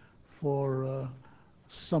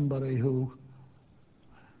somebody who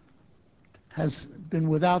has been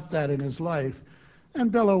without that in his life.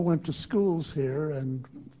 And Bellow went to schools here, and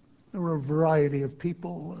there were a variety of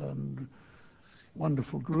people and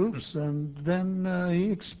wonderful groups. And then he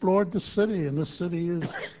explored the city, and the city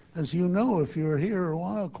is, as you know, if you're here a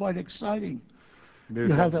while, quite exciting. You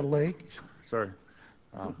have that lake. Sorry.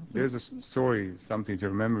 There's a story, something to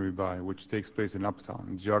remember by, which takes place in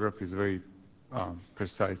Uptown. Geography is very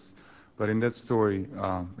precise. But in that story,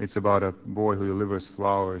 it's about a boy who delivers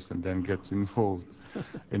flowers and then gets involved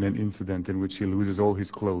in an incident in which he loses all his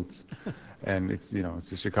clothes. And it's,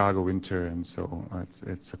 it's a Chicago winter, and so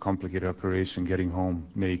it's a complicated operation getting home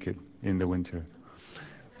naked in the winter.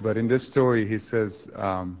 But in this story, he says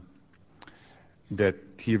that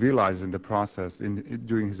he realized in the process,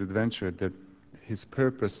 during his adventure, that his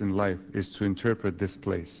purpose in life is to interpret this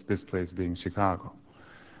place being Chicago.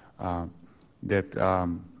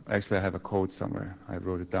 Actually, I have a quote somewhere. I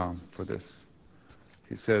wrote it down for this.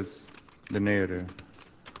 He says, the narrator,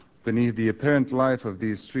 beneath the apparent life of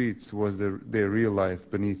these streets was their real life,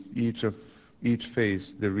 beneath each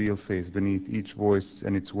face, the real face, beneath each voice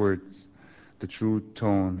and its words, the true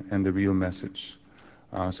tone and the real message.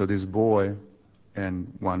 So this boy,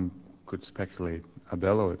 and one could speculate, a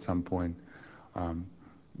Bellow at some point,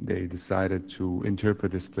 they decided to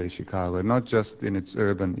interpret this place, Chicago, not just in its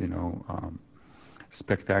urban,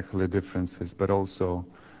 spectacular differences, but also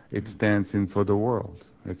it stands in for the world.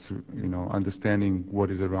 It's, understanding what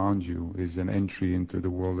is around you is an entry into the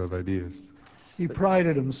world of ideas. He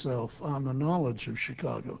prided himself on the knowledge of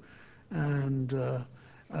Chicago. And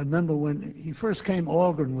I remember when he first came,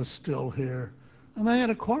 Algren was still here, and they had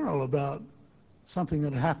a quarrel about something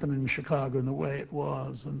that happened in Chicago and the way it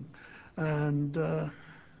was. And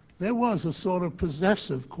there was a sort of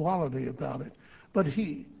possessive quality about it. But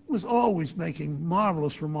he was always making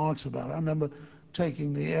marvelous remarks about it. I remember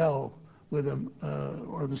taking the L with him,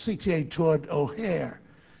 or the CTA toured O'Hare,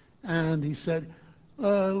 and he said,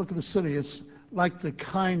 look at the city, it's like the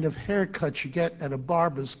kind of haircut you get at a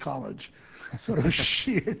barber's college, sort of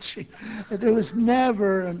sheer cheek. There was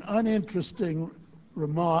never an uninteresting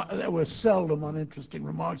remark, there were seldom uninteresting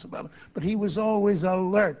remarks about it, but he was always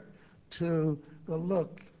alert to the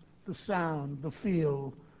look, the sound, the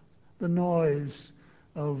feel, the noise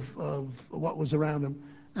of what was around him.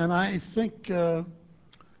 And I think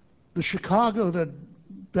the Chicago that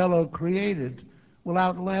Bellow created will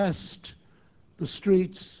outlast the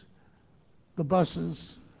streets, the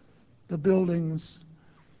buses, the buildings,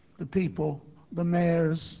 the people, the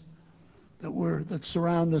mayors that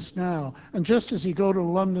surround us now. And just as you go to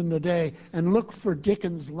London today and look for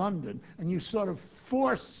Dickens' London, and you sort of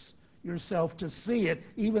force yourself to see it,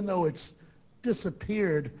 even though it's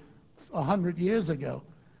disappeared 100 years ago,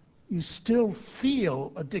 you still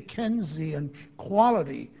feel a Dickensian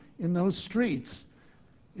quality in those streets.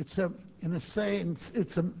 It's in a sense,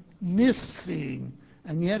 it's a misseeing,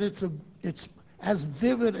 and yet it's as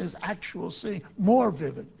vivid as actual seeing, more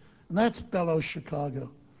vivid. And that's Bellow, Chicago.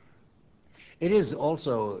 It is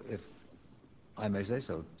also, if I may say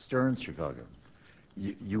so, Stern's Chicago.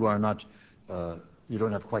 You are not, you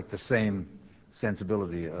don't have quite the same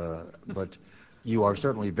sensibility, but you are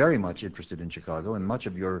certainly very much interested in Chicago, and much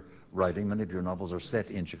of your writing, many of your novels are set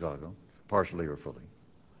in Chicago, partially or fully.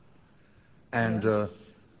 And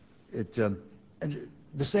and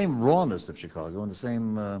the same rawness of Chicago and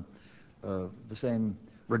the same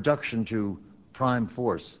reduction to prime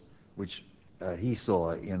force, which he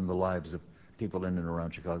saw in the lives of people in and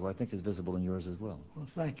around Chicago, I think is visible in yours as well. Well,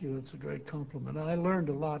 thank you. It's a great compliment. I learned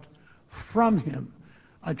a lot from him.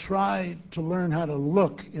 I tried to learn how to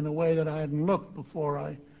look in a way that I hadn't looked before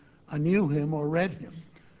I knew him or read him.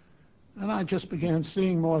 And I just began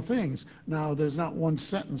seeing more things. Now, there's not one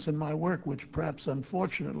sentence in my work which perhaps,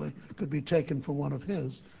 unfortunately, could be taken for one of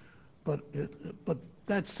his. But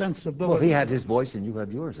that sensibility... Well, he had his voice and you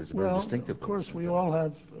have yours. It's a very distinctive voice. Of course, we all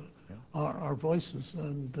have our voices,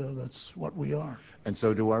 and that's what we are. And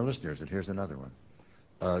so do our listeners, and here's another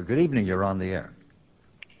one. Good evening, you're on the air.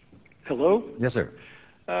 Hello? Yes, sir.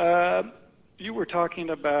 You were talking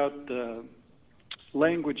about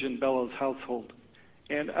language in Bellow's household,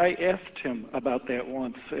 and I asked him about that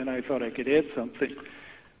once, and I thought I could add something.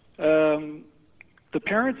 The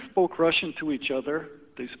parents spoke Russian to each other.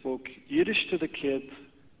 They spoke Yiddish to the kids.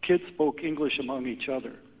 Kids spoke English among each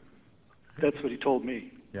other. That's what he told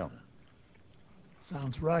me. Yeah.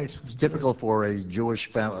 Sounds right. It's typical for a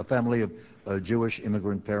Jewish a family of Jewish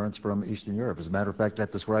immigrant parents from Eastern Europe. As a matter of fact,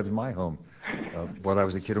 that describes my home when I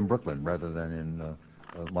was a kid in Brooklyn rather than in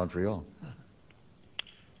Montreal.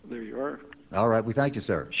 There you are. All right, we thank you,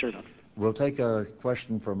 sir. Sure enough. We'll take a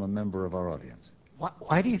question from a member of our audience.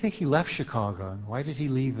 Why do you think he left Chicago? Why did he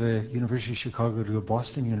leave University of Chicago to go to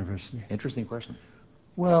Boston University? Interesting question.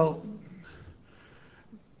 Well,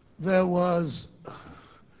 there were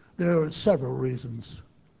several reasons.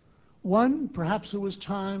 One, perhaps it was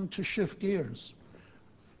time to shift gears.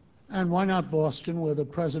 And why not Boston, where the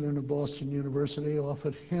president of Boston University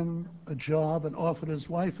offered him a job and offered his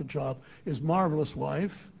wife a job, his marvelous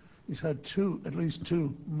wife. He's had at least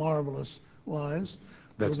two marvelous wives.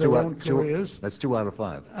 That's with their own careers. That's 2 out of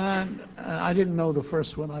 5. And I didn't know the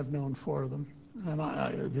first one. I've known 4 of them. And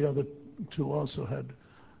the other 2 also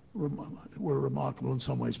were remarkable in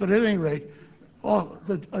some ways. But at any rate,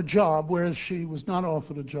 a job, whereas she was not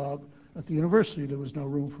offered a job at the university, there was no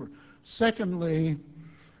room for her. Secondly,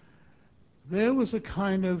 there was a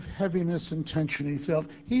kind of heaviness and tension he felt.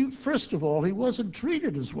 First of all, he wasn't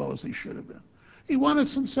treated as well as he should have been. He wanted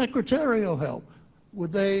some secretarial help.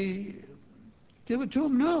 Would they give it to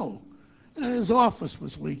him? No. His office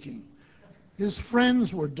was leaking. His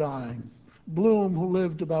friends were dying. Bloom, who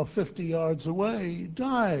lived about 50 yards away,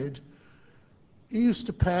 died. He used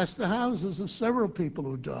to pass the houses of several people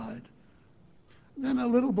who died. Then a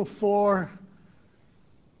little before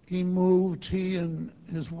he moved, he and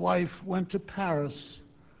his wife went to Paris.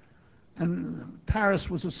 And Paris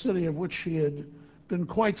was a city of which he had been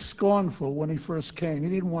quite scornful when he first came. He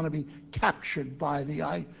didn't want to be captured by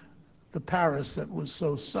the Paris that was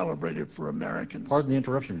so celebrated for Americans. Pardon the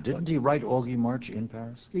interruption. Didn't he write Augie March in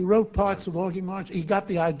Paris? He wrote parts of Augie March. He got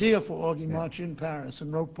the idea for Augie March in Paris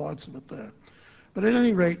and wrote parts of it there. But at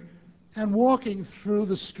any rate, and walking through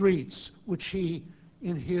the streets, which he,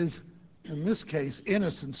 in this case,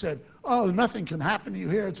 innocent, said, "Oh, nothing can happen to you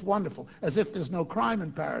here, it's wonderful," as if there's no crime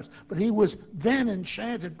in Paris. But he was then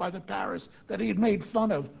enchanted by the Paris that he had made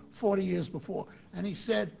fun of 40 years before. And he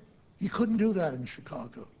said he couldn't do that in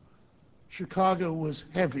Chicago. Chicago was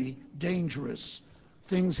heavy, dangerous.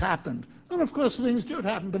 Things happened. And of course things did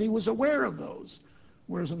happen, but he was aware of those.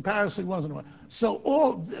 Whereas in Paris he wasn't aware. So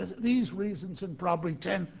all these reasons and probably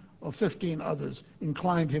 10 or 15 others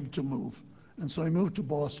inclined him to move. And so he moved to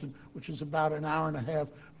Boston, which is about an hour and a half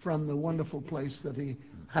from the wonderful place that he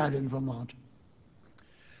had in Vermont.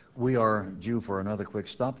 We are due for another quick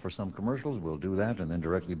stop for some commercials. We'll do that and then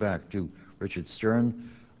directly back to Richard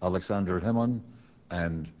Stern, Alexander Hemon,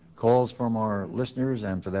 and calls from our listeners,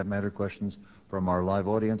 and for that matter, questions from our live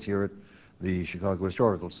audience here at the Chicago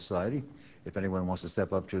Historical Society, if anyone wants to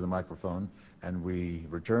step up to the microphone, and we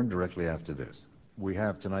return directly after this. We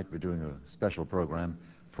have tonight, we're doing a special program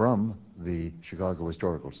from the Chicago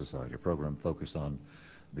Historical Society, a program focused on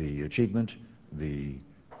the achievement, the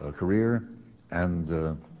career, and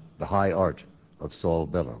the high art of Saul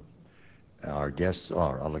Bellow. Our guests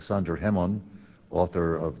are Alexander Hemon,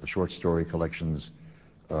 author of the short story collections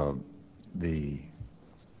The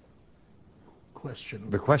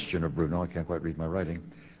Question of Bruno, I can't quite read my writing,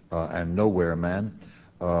 and Nowhere Man,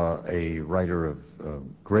 a writer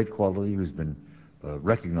of great quality who's been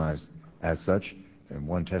recognized as such. And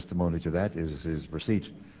one testimony to that is his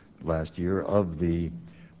receipt last year of the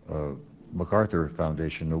MacArthur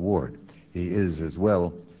Foundation Award. He is as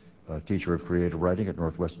well a teacher of creative writing at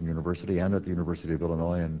Northwestern University and at the University of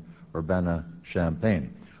Illinois in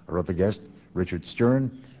Urbana-Champaign. Our other guest, Richard Stern,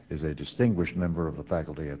 is a distinguished member of the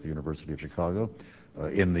faculty at the University of Chicago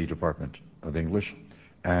in the Department of English,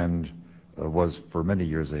 and was for many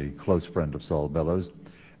years a close friend of Saul Bellows,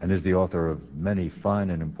 and is the author of many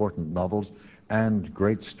fine and important novels and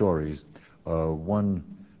great stories. One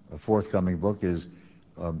forthcoming book is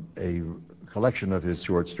a collection of his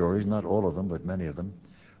short stories, not all of them, but many of them,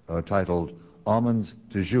 titled Almonds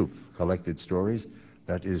to Jouf, Collected Stories,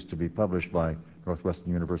 that is to be published by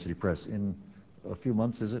Northwestern University Press in a few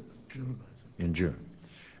months, is it? June. In June.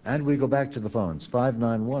 And we go back to the phones.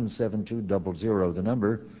 591-7200, the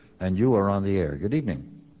number, and you are on the air. Good evening.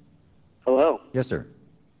 Hello. Yes, sir.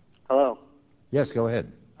 Hello. Yes, go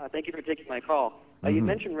ahead. Thank you for taking my call. You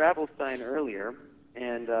mentioned Ravelstein earlier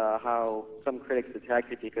and how some critics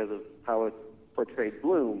attacked it because of how it portrayed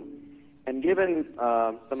Bloom. And given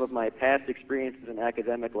some of my past experiences in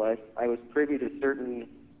academic life, I was privy to certain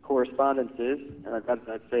correspondences, and I'd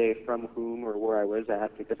not say from whom or where I was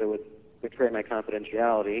at because it would betray my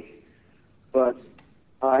confidentiality. But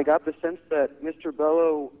I got the sense that Mr.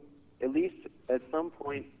 Bellow, at least at some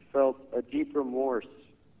point, felt a deep remorse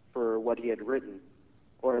for what he had written,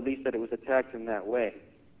 or at least that it was attacked in that way.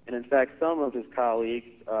 And in fact, some of his colleagues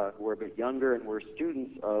who were a bit younger and were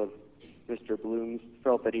students of Mr. Bloom's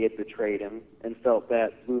felt that he had betrayed him and felt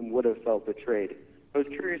that Bloom would have felt betrayed. I was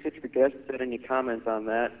curious if your guests had any comments on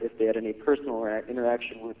that, if they had any personal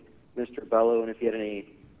interaction with Mr. Bellow, and if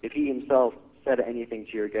he himself said anything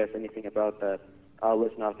to your guests, anything about that. I'll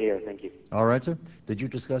listen off the air. Thank you. All right, sir. Did you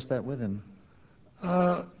discuss that with him?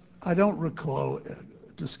 I don't recall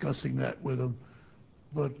discussing that with him,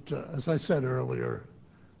 but as I said earlier,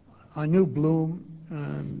 I knew Bloom,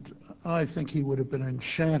 and I think he would have been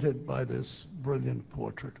enchanted by this brilliant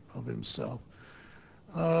portrait of himself.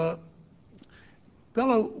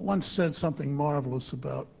 Bellow once said something marvelous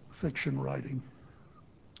about fiction writing.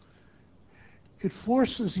 It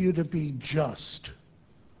forces you to be just,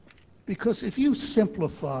 because if you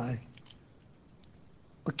simplify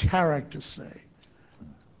a character, say,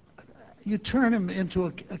 you turn him into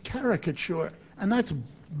a caricature, and that's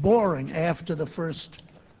boring after the first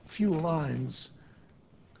few lines.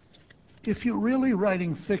 If you're really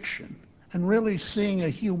writing fiction and really seeing a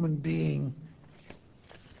human being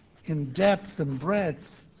in depth and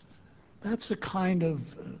breadth, that's a kind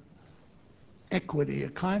of equity, a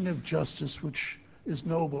kind of justice which is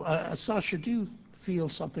noble. Sasha, do you feel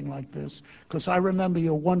something like this? Because I remember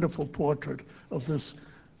your wonderful portrait of this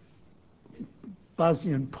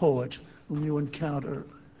Bosnian poet whom you encounter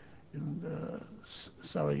in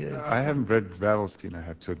Sarajevo. I haven't read Ravelstein, I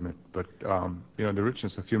have to admit, but the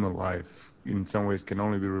richness of human life in some ways can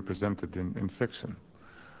only be represented in fiction.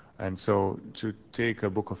 And so to take a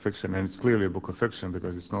book of fiction, and it's clearly a book of fiction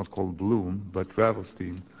because it's not called Bloom, but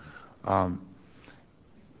Ravelstein,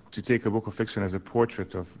 to take a book of fiction as a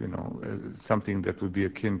portrait of, something that would be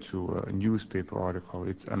akin to a newspaper article,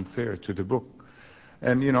 it's unfair to the book.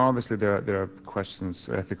 And, obviously there are questions,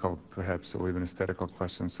 ethical perhaps, or even aesthetical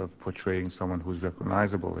questions of portraying someone who's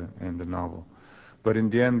recognizable in the novel. But in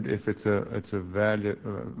the end, if it's a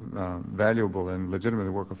valuable and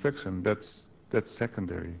legitimate work of fiction, that's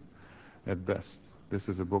secondary at best. This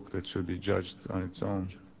is a book that should be judged on its own.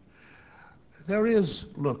 There is,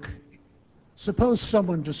 look, suppose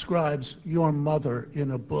someone describes your mother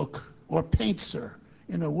in a book or paints her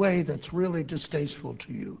in a way that's really distasteful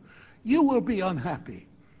to you. You will be unhappy.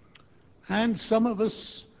 And some of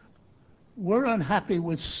us were unhappy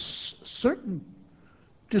with certain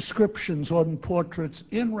descriptions on portraits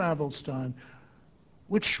in Ravelstein,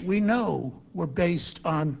 which we know were based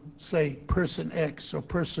on, say, person X or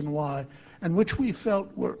person Y, and which we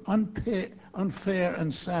felt were unfair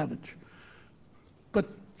and savage. But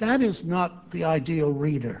that is not the ideal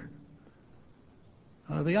reader.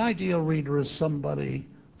 The ideal reader is somebody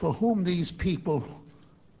for whom these people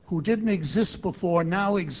who didn't exist before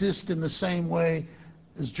now exist in the same way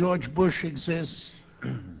as George Bush exists,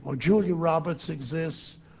 or Julia Roberts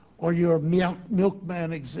exists, or your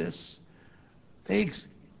milkman exists. They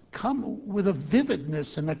come with a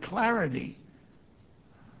vividness and a clarity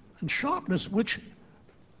and sharpness which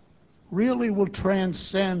really will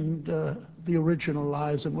transcend the original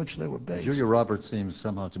lives in which they were based. Julia Roberts seems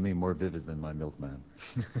somehow to me more vivid than my milkman.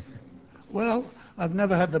 Well, I've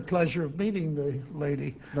never had the pleasure of meeting the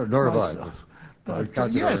lady. No, nor have I.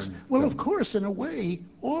 Yes, well, of course, in a way,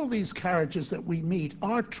 all these characters that we meet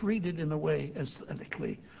are treated in a way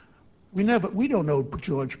aesthetically. We don't know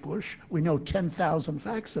George Bush. We know 10,000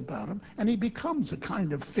 facts about him, and he becomes a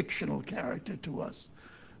kind of fictional character to us,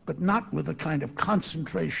 but not with the kind of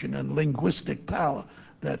concentration and linguistic power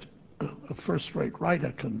that a first-rate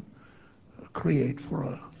writer can create for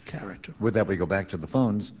a character. With that, we go back to the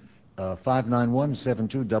phones.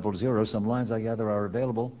 591-7200. Some lines, I gather, are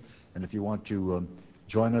available. And if you want to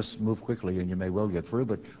join us, move quickly, and you may well get through.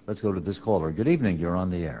 But let's go to this caller. Good evening. You're on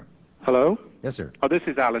the air. Hello? Yes, sir. Oh, this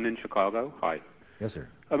is Alan in Chicago. Hi. Yes, sir.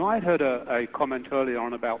 I heard a comment earlier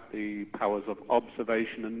on about the powers of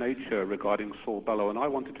observation and nature regarding Saul Bellow, and I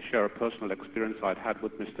wanted to share a personal experience I'd had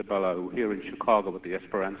with Mr. Bellow here in Chicago at the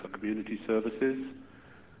Esperanza Community Services.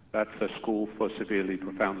 That's a school for severely,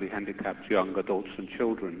 profoundly handicapped young adults and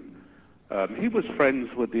children. He was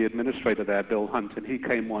friends with the administrator there, Bill Hunt, and he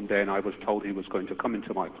came one day and I was told he was going to come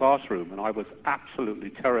into my classroom, and I was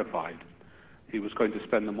absolutely terrified. He was going to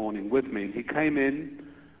spend the morning with me, and he came in,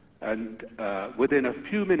 and within a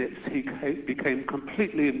few minutes he became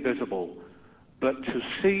completely invisible. But to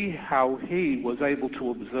see how he was able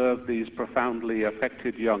to observe these profoundly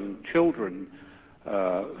affected young children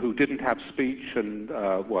who didn't have speech and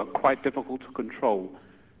were quite difficult to control,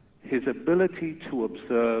 his ability to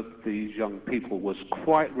observe these young people was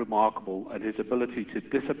quite remarkable, and his ability to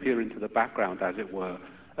disappear into the background, as it were,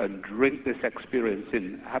 and drink this experience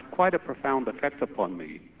in had quite a profound effect upon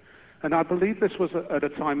me. And I believe this was at a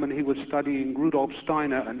time when he was studying Rudolf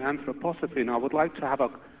Steiner and anthroposophy, and I would like to have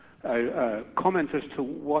a comment as to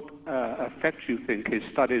what effect you think his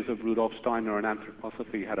studies of Rudolf Steiner and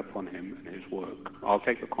anthroposophy had upon him and his work. I'll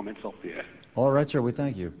take the comments off the air. All right, sir, we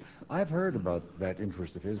thank you. I've heard about that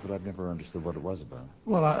interest of his, but I've never understood what it was about.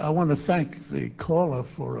 Well, I want to thank the caller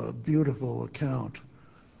for a beautiful account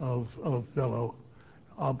of Bellow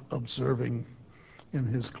observing in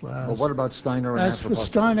his class. Well, what about Steiner and As for anthroposophy?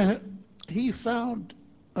 Steiner,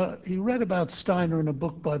 he read about Steiner in a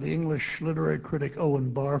book by the English literary critic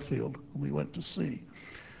Owen Barfield, whom we went to see.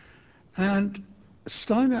 And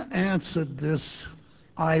Steiner answered this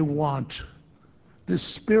 "I want," this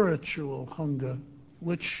spiritual hunger,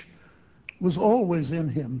 which was always in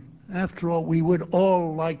him. After all, we would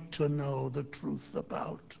all like to know the truth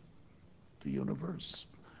about the universe,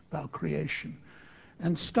 about creation.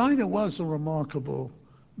 And Steiner was a remarkable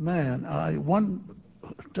man. One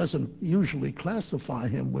doesn't usually classify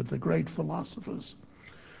him with the great philosophers,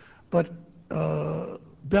 but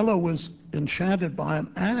Bellow was enchanted by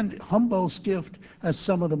him, and Humboldt's gift has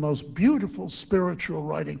some of the most beautiful spiritual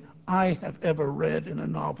writing I have ever read in a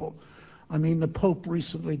novel. I mean, the Pope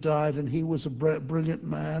recently died, and he was a brilliant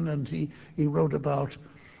man, and he wrote about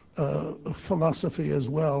philosophy as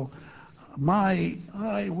well.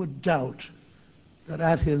 I would doubt that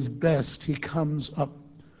at his best he comes up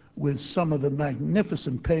with some of the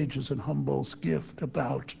magnificent pages in Humboldt's gift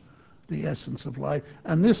about the essence of life,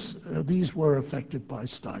 and these were affected by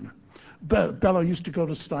Steiner. Bellow used to go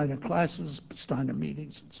to Steiner classes, Steiner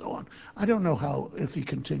meetings, and so on. I don't know if he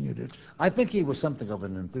continued it. I think he was something of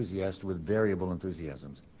an enthusiast with variable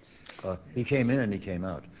enthusiasms. He came in and he came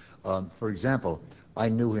out. For example, I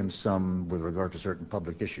knew him some with regard to certain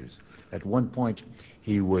public issues. At one point,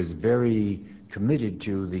 he was very committed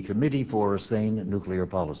to the Committee for a Sane Nuclear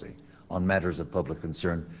Policy on matters of public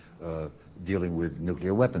concern, dealing with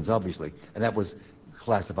nuclear weapons, obviously. And that was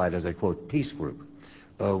classified as a, quote, peace group.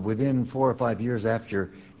 Within 4 or 5 years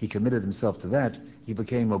after he committed himself to that, he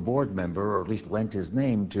became a board member, or at least lent his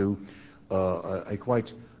name to a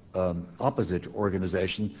quite opposite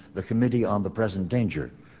organization, the Committee on the Present Danger,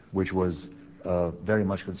 which was very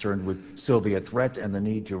much concerned with Soviet threat and the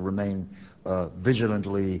need to remain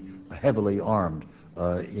vigilantly, heavily armed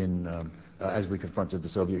as we confronted the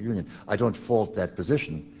Soviet Union. I don't fault that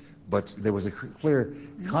position, but there was a clear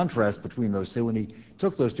contrast between those two, and he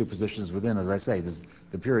took those two positions within, as I say,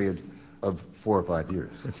 the period of 4 or 5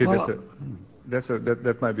 years. See,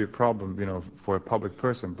 that might be a problem, for a public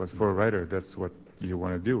person, but for a writer, that's what you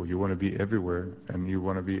want to do. You want to be everywhere, and you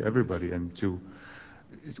want to be everybody, and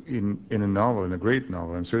in a novel, in a great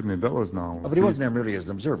novel, and certainly Bellow's novel. But he wasn't there really as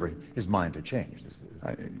an observer. His mind had changed.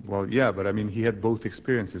 Well, yeah, but I mean, he had both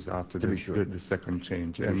experiences after the second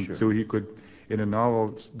change, and so he could, in a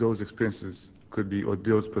novel, those experiences could be, or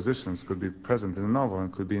those positions could be present in a novel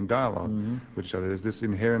and could be in dialogue with each other. There's this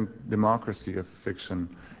inherent democracy of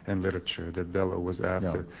fiction and literature that Bellow was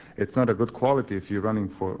after. No. It's not a good quality if you're running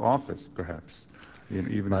for office, perhaps,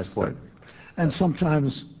 even nice point. And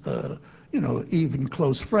sometimes, even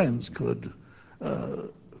close friends could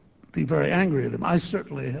be very angry at him. I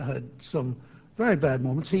certainly had some very bad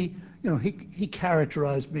moments. He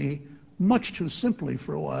characterized me much too simply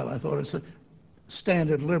for a while. I thought as a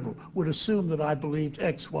standard liberal would assume that I believed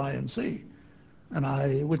X, Y, and Z, and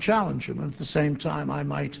I would challenge him. And at the same time, I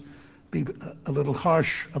might be a little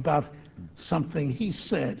harsh about something he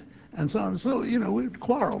said, and so on. So we'd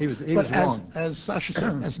quarrel. He was but wrong. as Sasha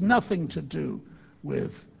said, has nothing to do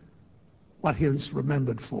with what he's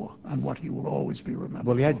remembered for and what he will always be remembered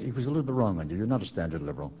Well, for. he was a little bit wrong on you. You're not a standard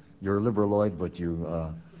liberal. You're a liberaloid, but you...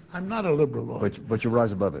 I'm not a liberaloid. But you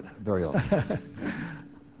rise above it very often.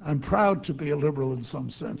 I'm proud to be a liberal in some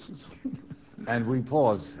senses. And we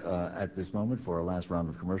pause at this moment for our last round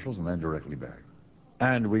of commercials and then directly back.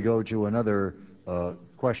 And we go to another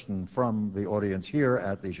question from the audience here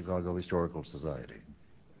at the Chicago Historical Society.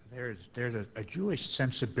 There's a Jewish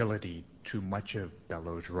sensibility to much of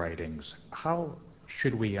Bellow's writings. How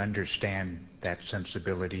should we understand that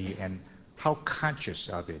sensibility, and how conscious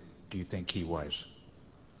of it do you think he was?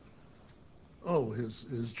 Oh, his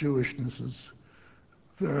Jewishness is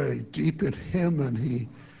very deep in him, and he,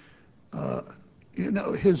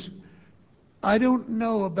 I don't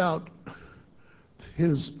know about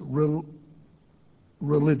his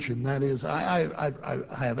religion. That is, I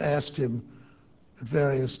have asked him at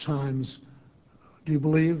various times, do you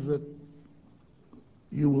believe that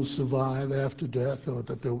you will survive after death, or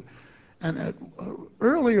that there? And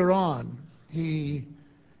earlier on, he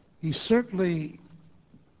certainly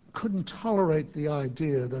couldn't tolerate the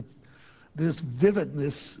idea that this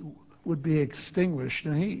vividness would be extinguished,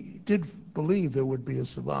 and he did believe there would be a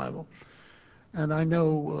survival. And I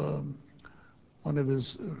know one of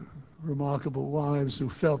his remarkable wives who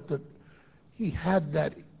felt that he had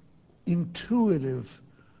that intuitive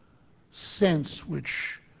sense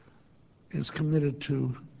which is committed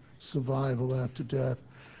to survival after death.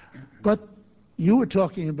 But you were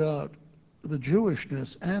talking about the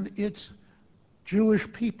Jewishness, and it's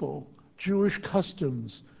Jewish people, Jewish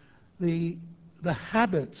customs, the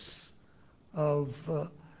habits of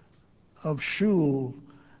shul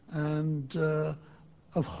and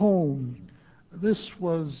of home. This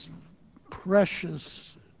was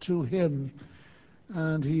precious to him,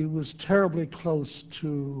 and he was terribly close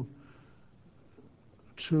to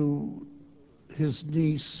his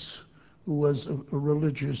niece, who was a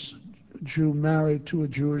religious Jew married to a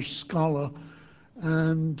Jewish scholar,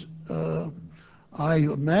 and I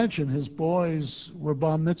imagine his boys were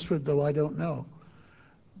bar mitzvahed, though I don't know.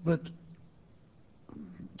 But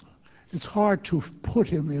it's hard to put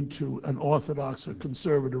him into an Orthodox or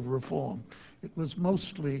conservative reform. It was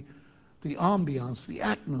mostly the ambiance, the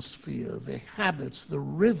atmosphere, the habits, the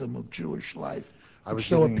rhythm of Jewish life which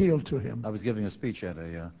so appealed to him. I was giving a speech at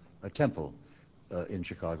a temple in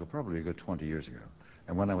Chicago probably a good 20 years ago.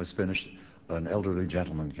 And when I was finished, an elderly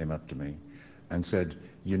gentleman came up to me and said,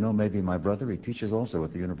 you know, maybe my brother, he teaches also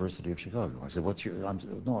at the University of Chicago. I said,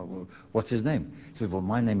 what's his name? He said, well,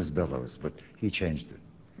 my name is Bellows, but he changed it.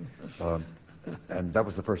 And that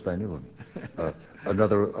was the first I knew him.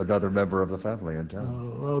 Another member of the family in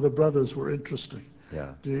town. Well, the brothers were interesting.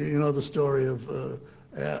 Yeah. Do you know the story of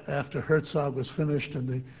after Herzog was finished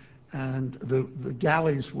and the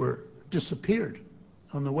galleys were disappeared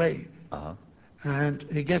on the way, and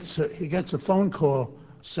he gets a phone call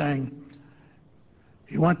saying,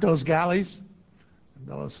 "You want those galleys?" And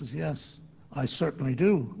Bellow says, "Yes, I certainly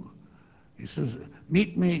do." He says,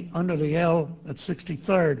 "Meet me under the L at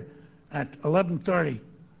 63rd at 11:30.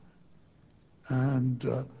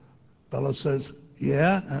 And Bellow says,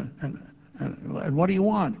 "Yeah, and what do you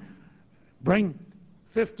want?" "Bring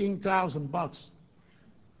 $15,000.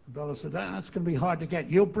 Bellow said, "That's going to be hard to get.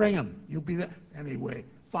 You'll bring them. You'll be there." Anyway,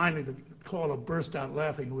 finally the caller burst out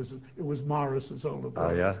laughing. It was Morris's older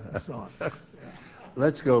brother. Oh, yeah? So on. Yeah.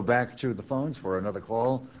 Let's go back to the phones for another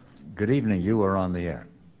call. Good evening. You are on the air.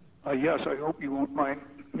 Yes, I hope you won't mind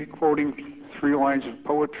me quoting 3 lines of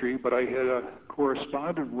poetry, but I had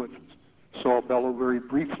corresponded with Saul Bellow very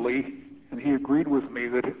briefly, and he agreed with me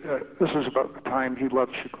that this is about the time he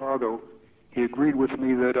left Chicago. He agreed with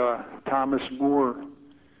me that Thomas Moore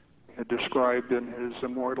had described in his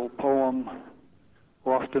immortal poem,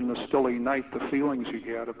 "Oft in the Stilly Night," the feelings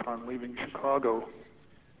he had upon leaving Chicago.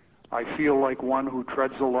 "I feel like one who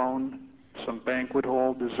treads alone, some banquet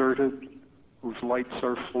hall deserted, whose lights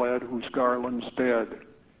are fled, whose garlands dead,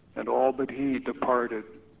 and all but he departed.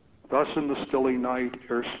 Thus in the stilly night,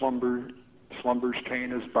 ere slumber's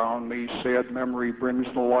chain has bound me, sad memory brings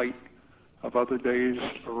the light of other days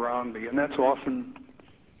around me." And that's often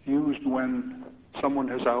used when someone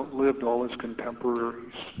has outlived all his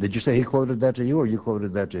contemporaries. Did you say he quoted that to you, or you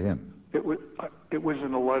quoted that to him? It was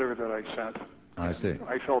in a letter that I sent. I see.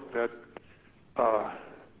 I felt that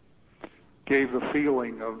gave the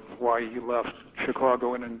feeling of why he left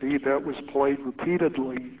Chicago, and indeed that was played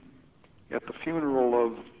repeatedly at the funeral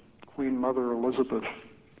of Queen Mother Elizabeth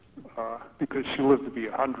because she lived to be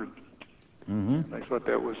 100. Mm-hmm. I thought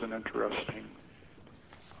that was an interesting.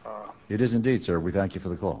 It is indeed, sir. We thank you for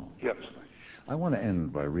the call. Yes. I want to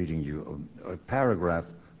end by reading you a paragraph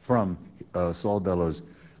from Saul Bellow's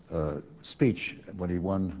speech when he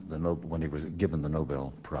was given the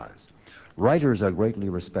Nobel Prize. Writers are greatly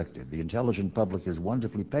respected. The intelligent public is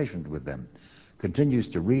wonderfully patient with them, continues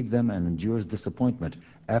to read them, and endures disappointment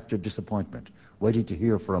after disappointment, waiting to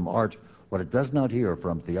hear from art what it does not hear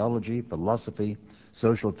from theology, philosophy,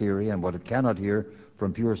 social theory, and what it cannot hear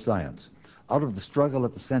from pure science. Out of the struggle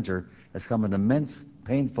at the center has come an immense,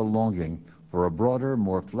 painful longing for a broader,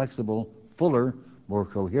 more flexible, fuller, more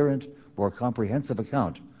coherent, more comprehensive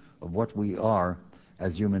account of what we are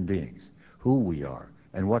as human beings, who we are,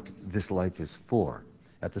 and what this life is for.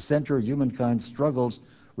 At the center, humankind struggles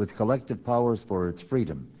with collective powers for its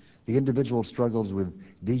freedom. The individual struggles with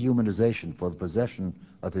dehumanization for the possession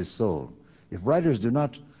of his soul. If writers do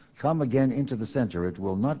not come again into the center, it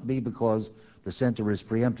will not be because the center is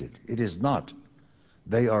preempted. It is not.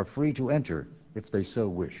 They are free to enter if they so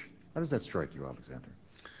wish. How does that strike you, Alexander?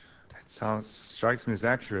 That strikes me as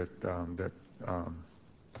accurate, that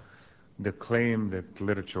the claim that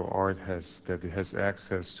literature art has, that it has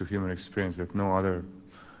access to human experience that no other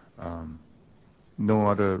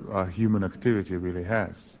human activity really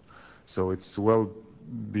has. So it's well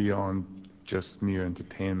beyond just mere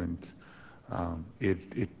entertainment.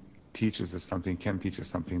 It teaches us something, can teach us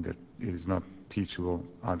something that is not teachable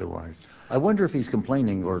otherwise. I wonder if he's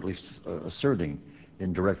complaining, or at least asserting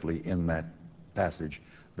indirectly in that passage,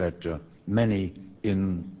 that many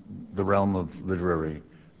in the realm of literary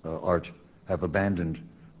art have abandoned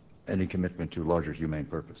any commitment to larger humane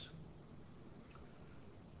purpose.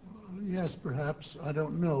 Yes, perhaps. I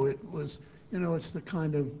don't know. It was, it's the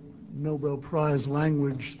kind of Nobel Prize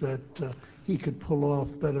language that he could pull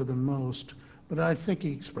off better than most. But I think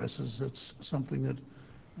he expresses it's something that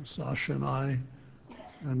Sasha and I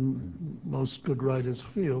and most good writers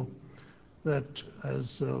feel, that,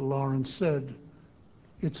 as Lawrence said,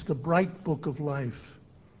 it's the bright book of life.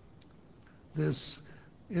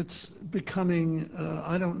 It's becoming,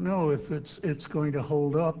 I don't know if it's going to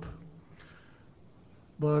hold up,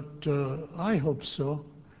 but I hope so.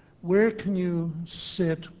 Where can you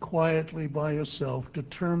sit quietly by yourself,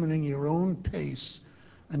 determining your own pace,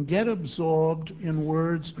 and get absorbed in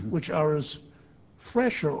words which are as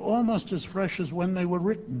fresh or almost as fresh as when they were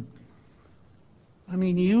written? I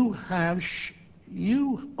mean, you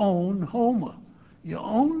own Homer, you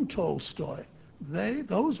own Tolstoy.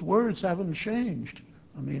 Those words haven't changed.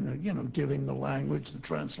 I mean, giving the language, the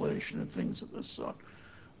translation, and things of this sort.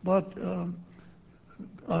 But in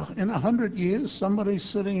 100 years, somebody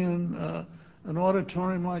sitting in an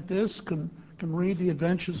auditorium like this can read The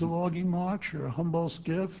Adventures of Augie March or Humboldt's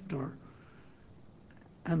Gift,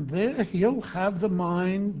 and there he'll have the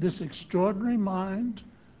mind, this extraordinary mind,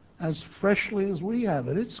 as freshly as we have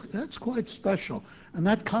it. That's quite special, and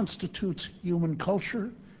that constitutes human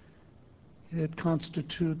culture. It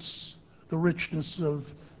constitutes the richness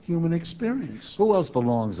of human experience. Who else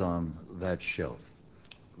belongs on that shelf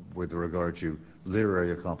with regard to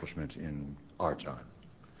literary accomplishment in our time?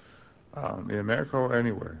 In America or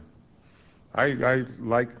anywhere. I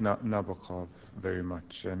like Nabokov very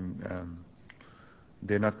much, and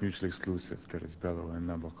they're not mutually exclusive. That is Bellow and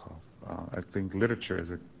Nabokov. I think literature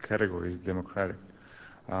as a category is democratic.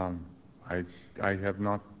 I have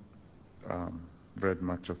not read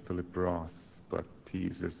much of Philip Roth, but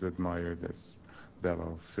he's as admired as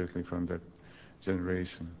Bellow, certainly from that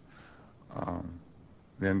generation.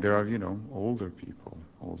 Then there are, older people,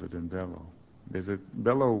 older than Bellow.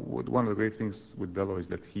 Bellow, one of the great things with Bellow is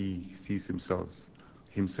that he sees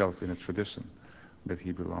himself in a tradition that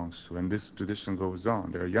he belongs to. And this tradition goes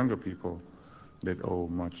on. There are younger people that owe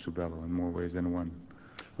much to Bellow in more ways than one.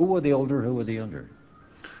 Who were the older, who were the younger?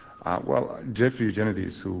 Well, Jeffrey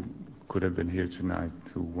Eugenides, who could have been here tonight,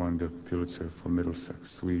 who won the Pulitzer for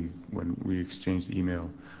Middlesex. When we exchanged email,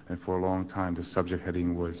 and for a long time the subject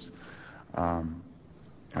heading was I'm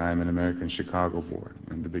an American Chicago born,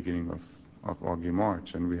 in the beginning of Augie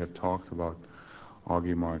March, and we have talked about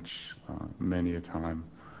Augie March many a time.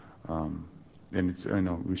 And it's,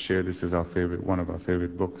 we share this as one of our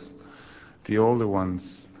favorite books. The older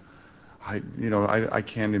ones, I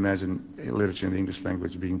can't imagine literature in the English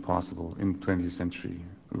language being possible in the 20th century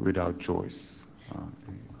without Joyce.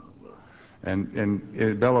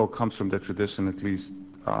 And Bellow comes from that tradition, at least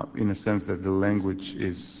in a sense that the language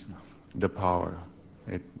is the power.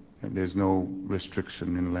 And there's no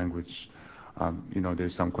restriction in language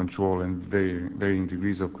there's some control and varying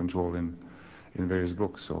degrees of control in various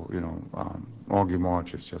books. So, Augie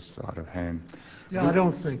March is just out of hand. Yeah, I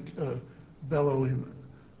don't think Bellow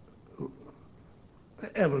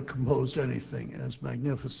ever composed anything as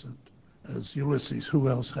magnificent as Ulysses. Who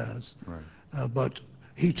else has? Right. But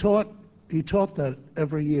he taught that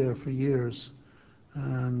every year for years,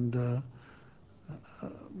 and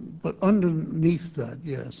but underneath that,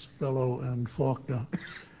 yes, Bellow and Faulkner.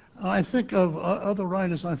 I think of other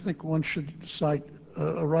writers. I think one should cite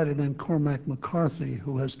a writer named Cormac McCarthy,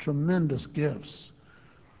 who has tremendous gifts.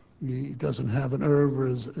 He doesn't have an oeuvre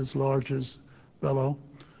as large as Bellow,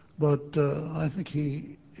 but I think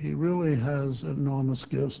he really has enormous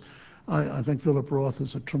gifts. I think Philip Roth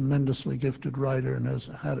is a tremendously gifted writer and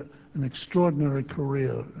has had an extraordinary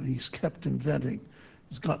career. He's kept inventing.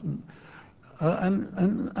 He's gotten,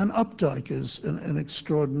 and Updike is an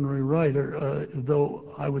extraordinary writer,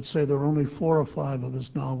 though I would say there are only 4 or 5 of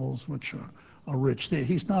his novels which are rich.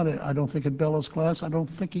 He's not, I don't think, in Bellow's class. I don't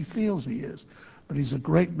think he feels he is. But he's a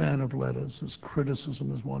great man of letters. His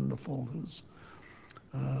criticism is wonderful.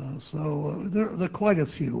 So there are quite a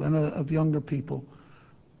few, and of younger people,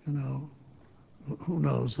 who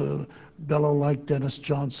knows? Bellow liked Dennis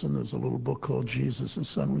Johnson. There's a little book called Jesus and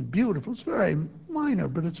Son. Beautiful. It's very minor,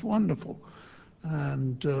 but it's wonderful.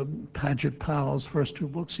 And Paget Powell's first 2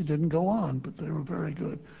 books, he didn't go on, but they were very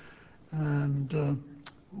good. And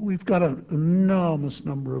we've got an enormous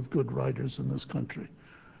number of good writers in this country.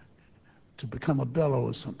 To become a Bellow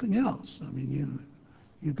is something else. I mean,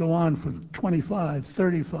 you go on for 25,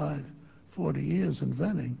 35, 40 years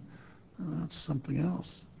inventing. That's something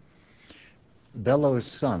else. Bellow's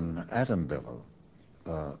son, Adam Bellow,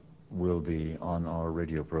 will be on our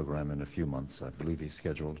radio program in a few months. I believe he's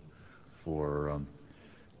scheduled for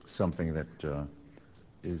something that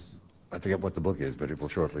is, I forget what the book is, but it will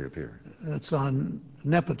shortly appear. It's on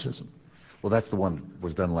nepotism. Well, that's the one that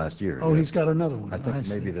was done last year. Oh, yes. He's got another one. I think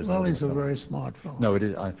maybe there's another he's a one. very smart fellow. No, it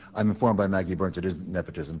is. I'm informed by Maggie Burns it is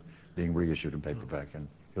Nepotism being reissued in paperback, and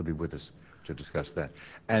he'll be with us to discuss that.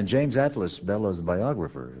 And James Atlas, Bellow's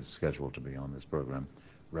biographer, is scheduled to be on this program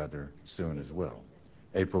rather soon as well.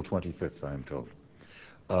 April 25th, I am told.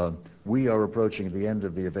 We are approaching the end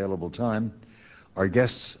of the available time. Our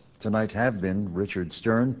guests tonight have been Richard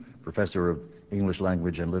Stern, professor of English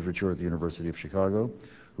Language and Literature at the University of Chicago,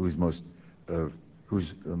 whose most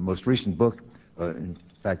recent book, in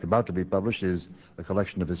fact about to be published, is a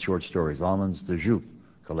collection of his short stories, Almonds de Jouf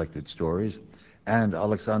collected stories. And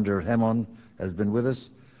Alexander Hemon has been with us,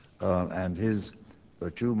 and his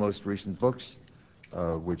 2 most recent books,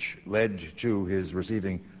 which led to his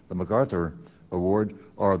receiving the MacArthur Award,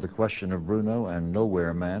 are The Question of Bruno and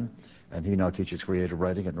Nowhere Man, and he now teaches creative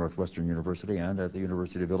writing at Northwestern University and at the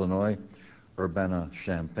University of Illinois,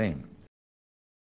 Urbana-Champaign.